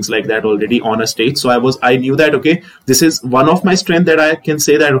and things like that already on a stage, so I knew that, okay, this is one of my strengths, that I can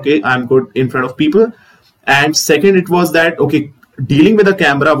say that, okay, I'm good in front of people. And second, it was that, okay, dealing with a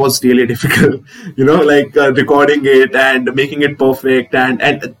camera was really difficult, recording it and making it perfect.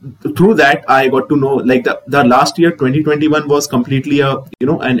 And through that, I got to know, like the last year, 2021 was completely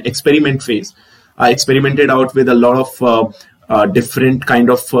an experiment phase. I experimented out with a lot of different kind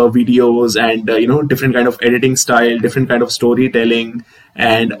of videos and different kind of editing style, different kind of storytelling,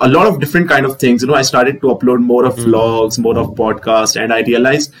 and a lot of different kind of things. I started to upload more of vlogs, more of podcast, and I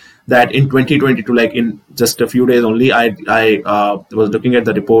realized that in 2022, like in just a few days only, I was looking at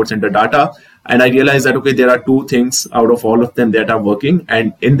the reports and the data, and I realized that, okay, there are two things out of all of them that are working.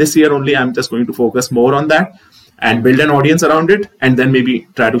 And in this year only, I'm just going to focus more on that and build an audience around it, and then maybe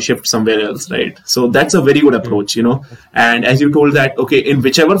try to shift somewhere else, right? So that's a very good approach, And as you told that, okay, in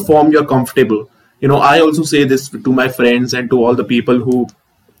whichever form you're comfortable, I also say this to my friends and to all the people who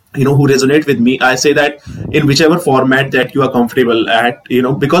resonate with me. I say that in whichever format that you are comfortable at,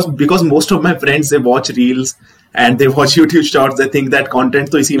 because most of my friends, they watch reels and they watch YouTube shorts, they think that content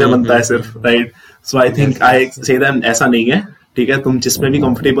तो इसी में बनता है सिर्फ, right? So I think I say them, ऐसा नहीं है, ठीक है, तुम जिसमें भी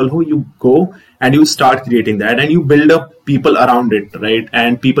comfortable हो, you go and you start creating that, and you build up people around it, right?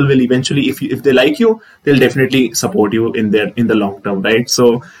 And people will eventually, if they like you, they'll definitely support you in the long term, right?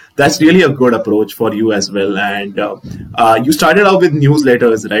 So that's really a good approach for you as well. And you started out with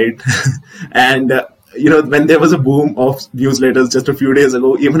newsletters, right? And when there was a boom of newsletters just a few days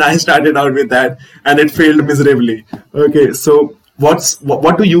ago, even I started out with that, and it failed miserably. Okay, so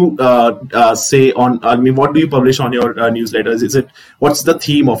what do you say on? I mean, what do you publish on your newsletters? What's the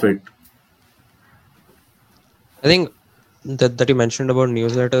theme of it? I think that you mentioned about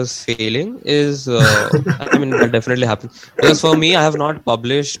newsletters failing is, I mean, that definitely happened. Because for me, I have not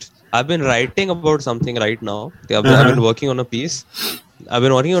published. I've been writing about something right now. I've been working on a piece. I've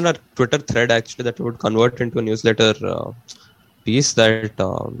been working on a Twitter thread actually that would convert into a newsletter piece that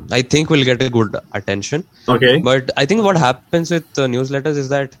I think will get a good attention. Okay. But I think what happens with newsletters is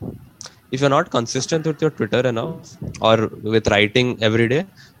that if you're not consistent with your Twitter enough or with writing every day,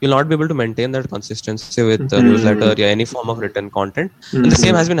 you'll not be able to maintain that consistency with the newsletter or any form of written content. And the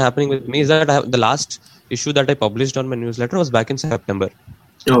same has been happening with me. Is that the last issue that I published on my newsletter was back in September.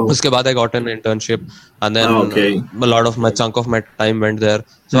 Uske baad I got an internship, and then a lot of my chunk of my time went there.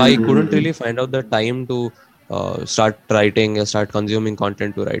 So I couldn't really find out the time to start writing, start consuming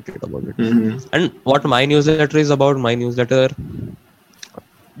content to write it about it. And what my newsletter is about, my newsletter,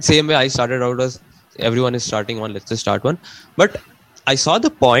 same way I started out as everyone is starting one, let's just start one. But I saw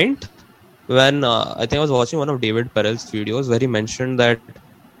the point when I think I was watching one of David Perel's videos where he mentioned that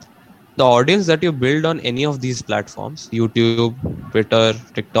the audience that you build on any of these platforms, YouTube, Twitter,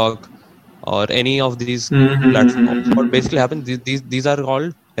 TikTok, or any of these platforms, what basically happens, these are all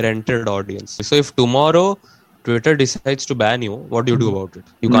rented audience. So if tomorrow Twitter decides to ban you, what do you do about it?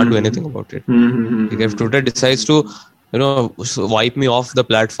 You can't do anything about it. If Twitter decides to wipe me off the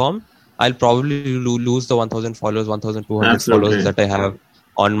platform, I'll probably lose the 1,000 followers, 1,200 followers that I have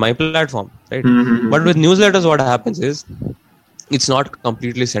on my platform, right? But with newsletters, what happens is it's not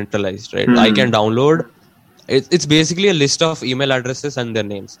completely centralized, right? I can download. It's basically a list of email addresses and their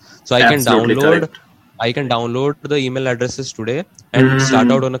names. So I can download the email addresses today and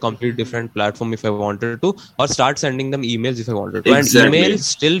start out on a completely different platform if I wanted to, or start sending them emails if I wanted to. And email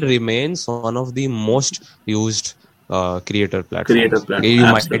still remains one of the most used creator platforms.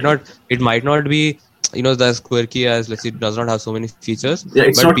 It might not be as quirky as, let's say, it does not have so many features,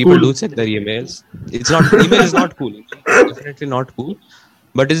 but people do check their emails. Email is not cool. It's definitely not cool,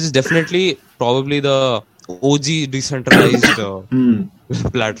 but it is definitely probably the OG decentralized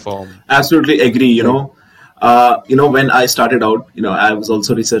platform. Absolutely agree. When I started out, I was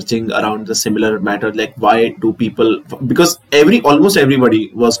also researching around the similar matter, like why do people, because almost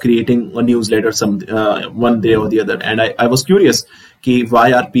everybody was creating a newsletter one day or the other, and I was curious,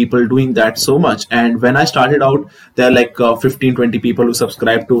 why are people doing that so much? And when I started out, there are like 15-20 people who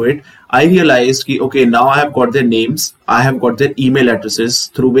subscribe to it. I realized, okay, now I have got their names, I have got their email addresses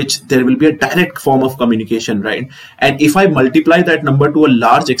through which there will be a direct form of communication, right? And if I multiply that number to a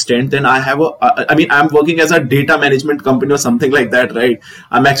large extent, then I have I'm working as a data management company or something like that, right?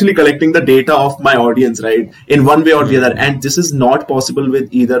 I'm actually collecting the data of my audience, right? In one way or the other. And this is not possible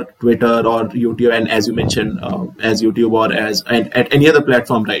with either Twitter or YouTube, and as you mentioned, as YouTube or at any other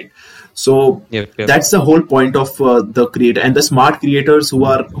platform, right? So that's the whole point of the creator and the smart creators whose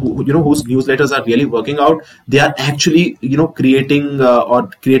newsletters are really working out. They are actually creating a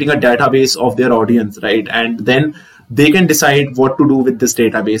database of their audience, right? And then they can decide what to do with this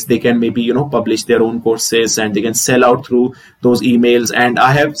database. They can maybe publish their own courses, and they can sell out through those emails. And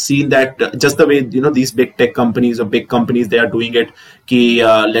I have seen that just the way these big tech companies or big companies, they are doing it.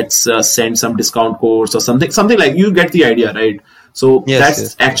 Let's send some discount codes or something like, you get the idea, right? So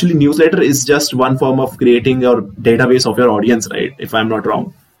actually newsletter is just one form of creating your database of your audience, right? If I'm not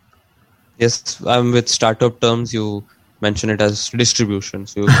wrong. Yes, with startup terms, you mention it as distribution.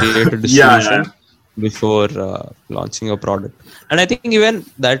 So you create a distribution before launching a product. And I think even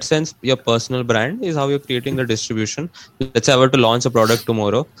that sense, your personal brand is how you're creating the distribution. Let's say I were to launch a product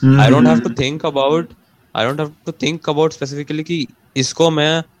tomorrow. I don't have to think about specifically कि इसको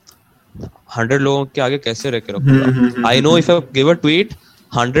मैं 100 लोगों के आगे कैसे रखे रखूंगा. I know if I give a tweet,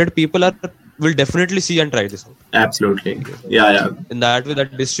 100 people will definitely see and try this out. Absolutely. Yeah. In that way,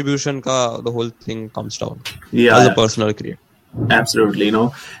 that distribution the whole thing comes down. Yeah. As a personal creator. Absolutely,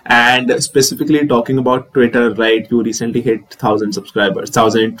 and specifically talking about Twitter, right? You recently hit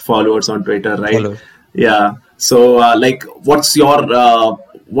 1,000 followers on Twitter, right? Yeah. So, what's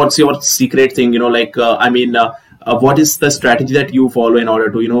your secret thing? What is the strategy that you follow in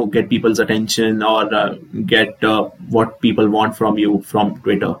order to, get people's attention or get what people want from you from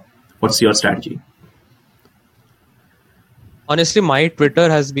Twitter? What's your strategy? Honestly, my Twitter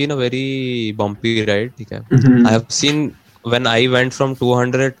has been a very bumpy ride. Okay? I have seen when I went from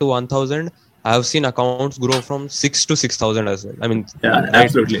 200 to 1,000, I have seen accounts grow from 6 to 6,000 as well. Yeah,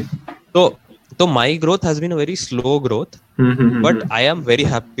 absolutely. So my growth has been a very slow growth, but I am very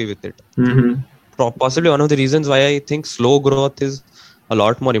happy with it. Possibly one of the reasons why I think slow growth is a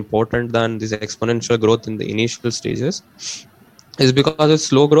lot more important than this exponential growth in the initial stages is because with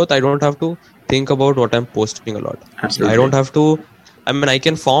slow growth, I don't have to think about what I'm posting a lot. Absolutely. I don't have to, I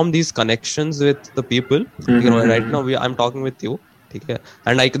can form these connections with the people. Right now I'm talking with you. Okay?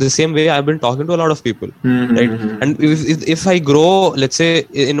 And the same way I've been talking to a lot of people. Right? And if I grow, let's say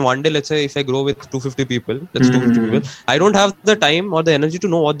in one day, if I grow with 250 people, I don't have the time or the energy to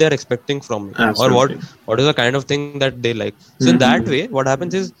know what they're expecting from me. Absolutely. Or what is the kind of thing that they like. So in that way, what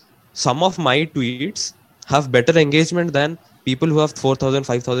happens is some of my tweets have better engagement than people who have 4,000,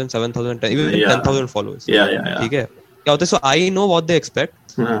 5,000, 7,000, even 10,000 followers. Yeah. Okay? So I know what they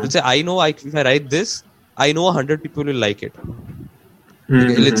expect. Let's say I know if I write this, I know 100 people will like it.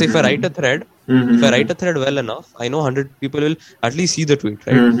 Okay? Let's say if I write a thread, well enough, I know 100 people will at least see the tweet,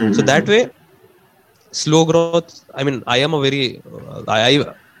 right? So that way, slow growth. I am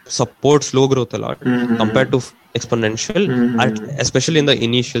I support slow growth a lot compared to exponential, especially in the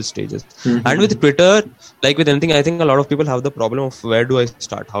initial stages. And with Twitter, like with anything, I think a lot of people have the problem of where do I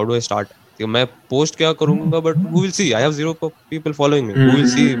start? How do I start? मैं post क्या करूँगा, but who will see? I have 0 people following me. Who will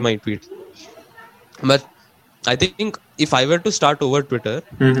see my tweets? But I think if I were to start over Twitter,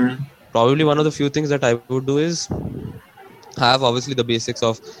 probably one of the few things that I would do is have obviously the basics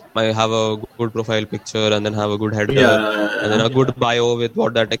of have a good profile picture and then have a good header and then a good bio with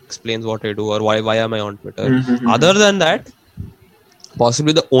what that explains what I do or why am I on Twitter. Other than that,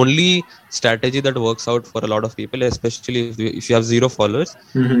 possibly the only strategy that works out for a lot of people, especially if you have 0 followers,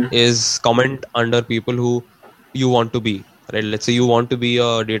 is comment under people who you want to be. Right? Let's say you want to be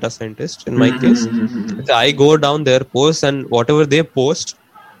a data scientist. In my case, I go down their posts and whatever they post,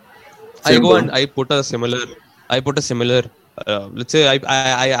 I go and I put a similar. Let's say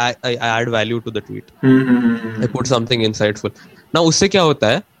I add value to the tweet. I put something insightful. Now, usse kya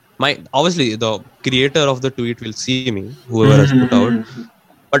hota hai? Obviously the creator of the tweet will see me, whoever has put out,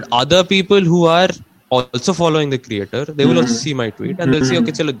 but other people who are also following the creator, they will also see my tweet and they'll see,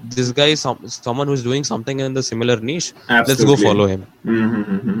 okay, chalo, this guy is someone who's doing something in the similar niche. Absolutely. Let's go follow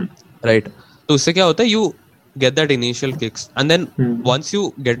him. Right? So usse kya hota hai? You get that initial kicks, and then once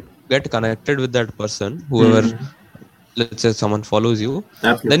you get connected with that person, whoever, let's say someone follows you,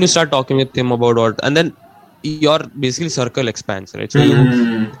 then you start talking with him about what, and then your basically circle expands, right? So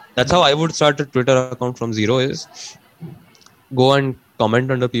that's how I would start a Twitter account from 0 is go and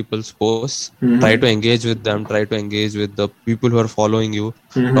comment under people's posts, try to engage with them, try to engage with the people who are following you,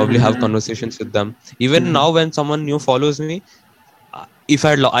 probably have conversations with them. Even now when someone new follows me, if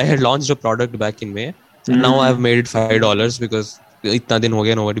I had launched a product back in May, and now I have made it $5 because itna din ho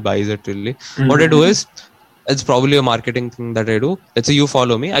gaya, nobody buys it really. What I do is, it's probably a marketing thing that I do. Let's say you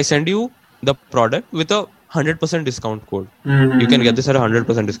follow me, I send you the product with a 100% discount code. You can get this at a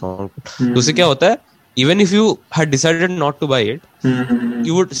 100% discount code. So usse kya hota hai? Even if you had decided not to buy it,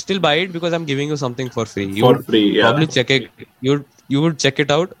 you would still buy it because I'm giving you something for free. You would probably check it. You would check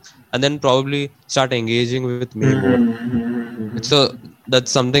it out and then probably start engaging with me more. So that's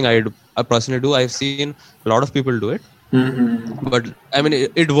something I personally do. I've seen a lot of people do it. But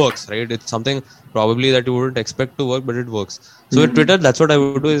it works, right? It's something probably that you wouldn't expect to work, but it works. So with Twitter, that's what I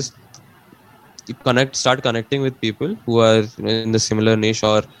would do is start connecting with people who are in the similar niche,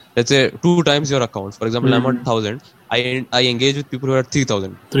 or let's say 2 times your account. For example, I'm at 1,000. I engage with people who are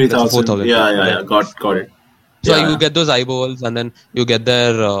 3,000. 4,000. Yeah. Got it. So you get those eyeballs, and then you get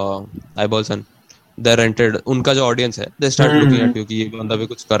their eyeballs, and they're rented. Unka jo audience hai, they start looking at you कि ये बंदा भी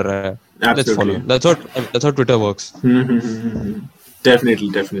कुछ कर रहा है. Let's follow. That's how Twitter works.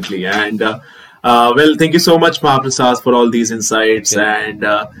 Definitely. And Well, thank you so much, Mahaprasad, for all these insights, and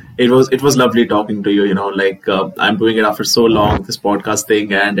it was lovely talking to you. I'm doing it after so long, this podcast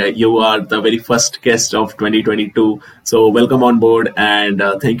thing, and you are the very first guest of 2022. So welcome on board, and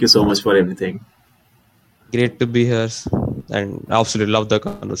thank you so much for everything. Great to be here, and I absolutely love the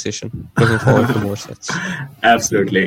conversation. Looking forward to more such. Absolutely.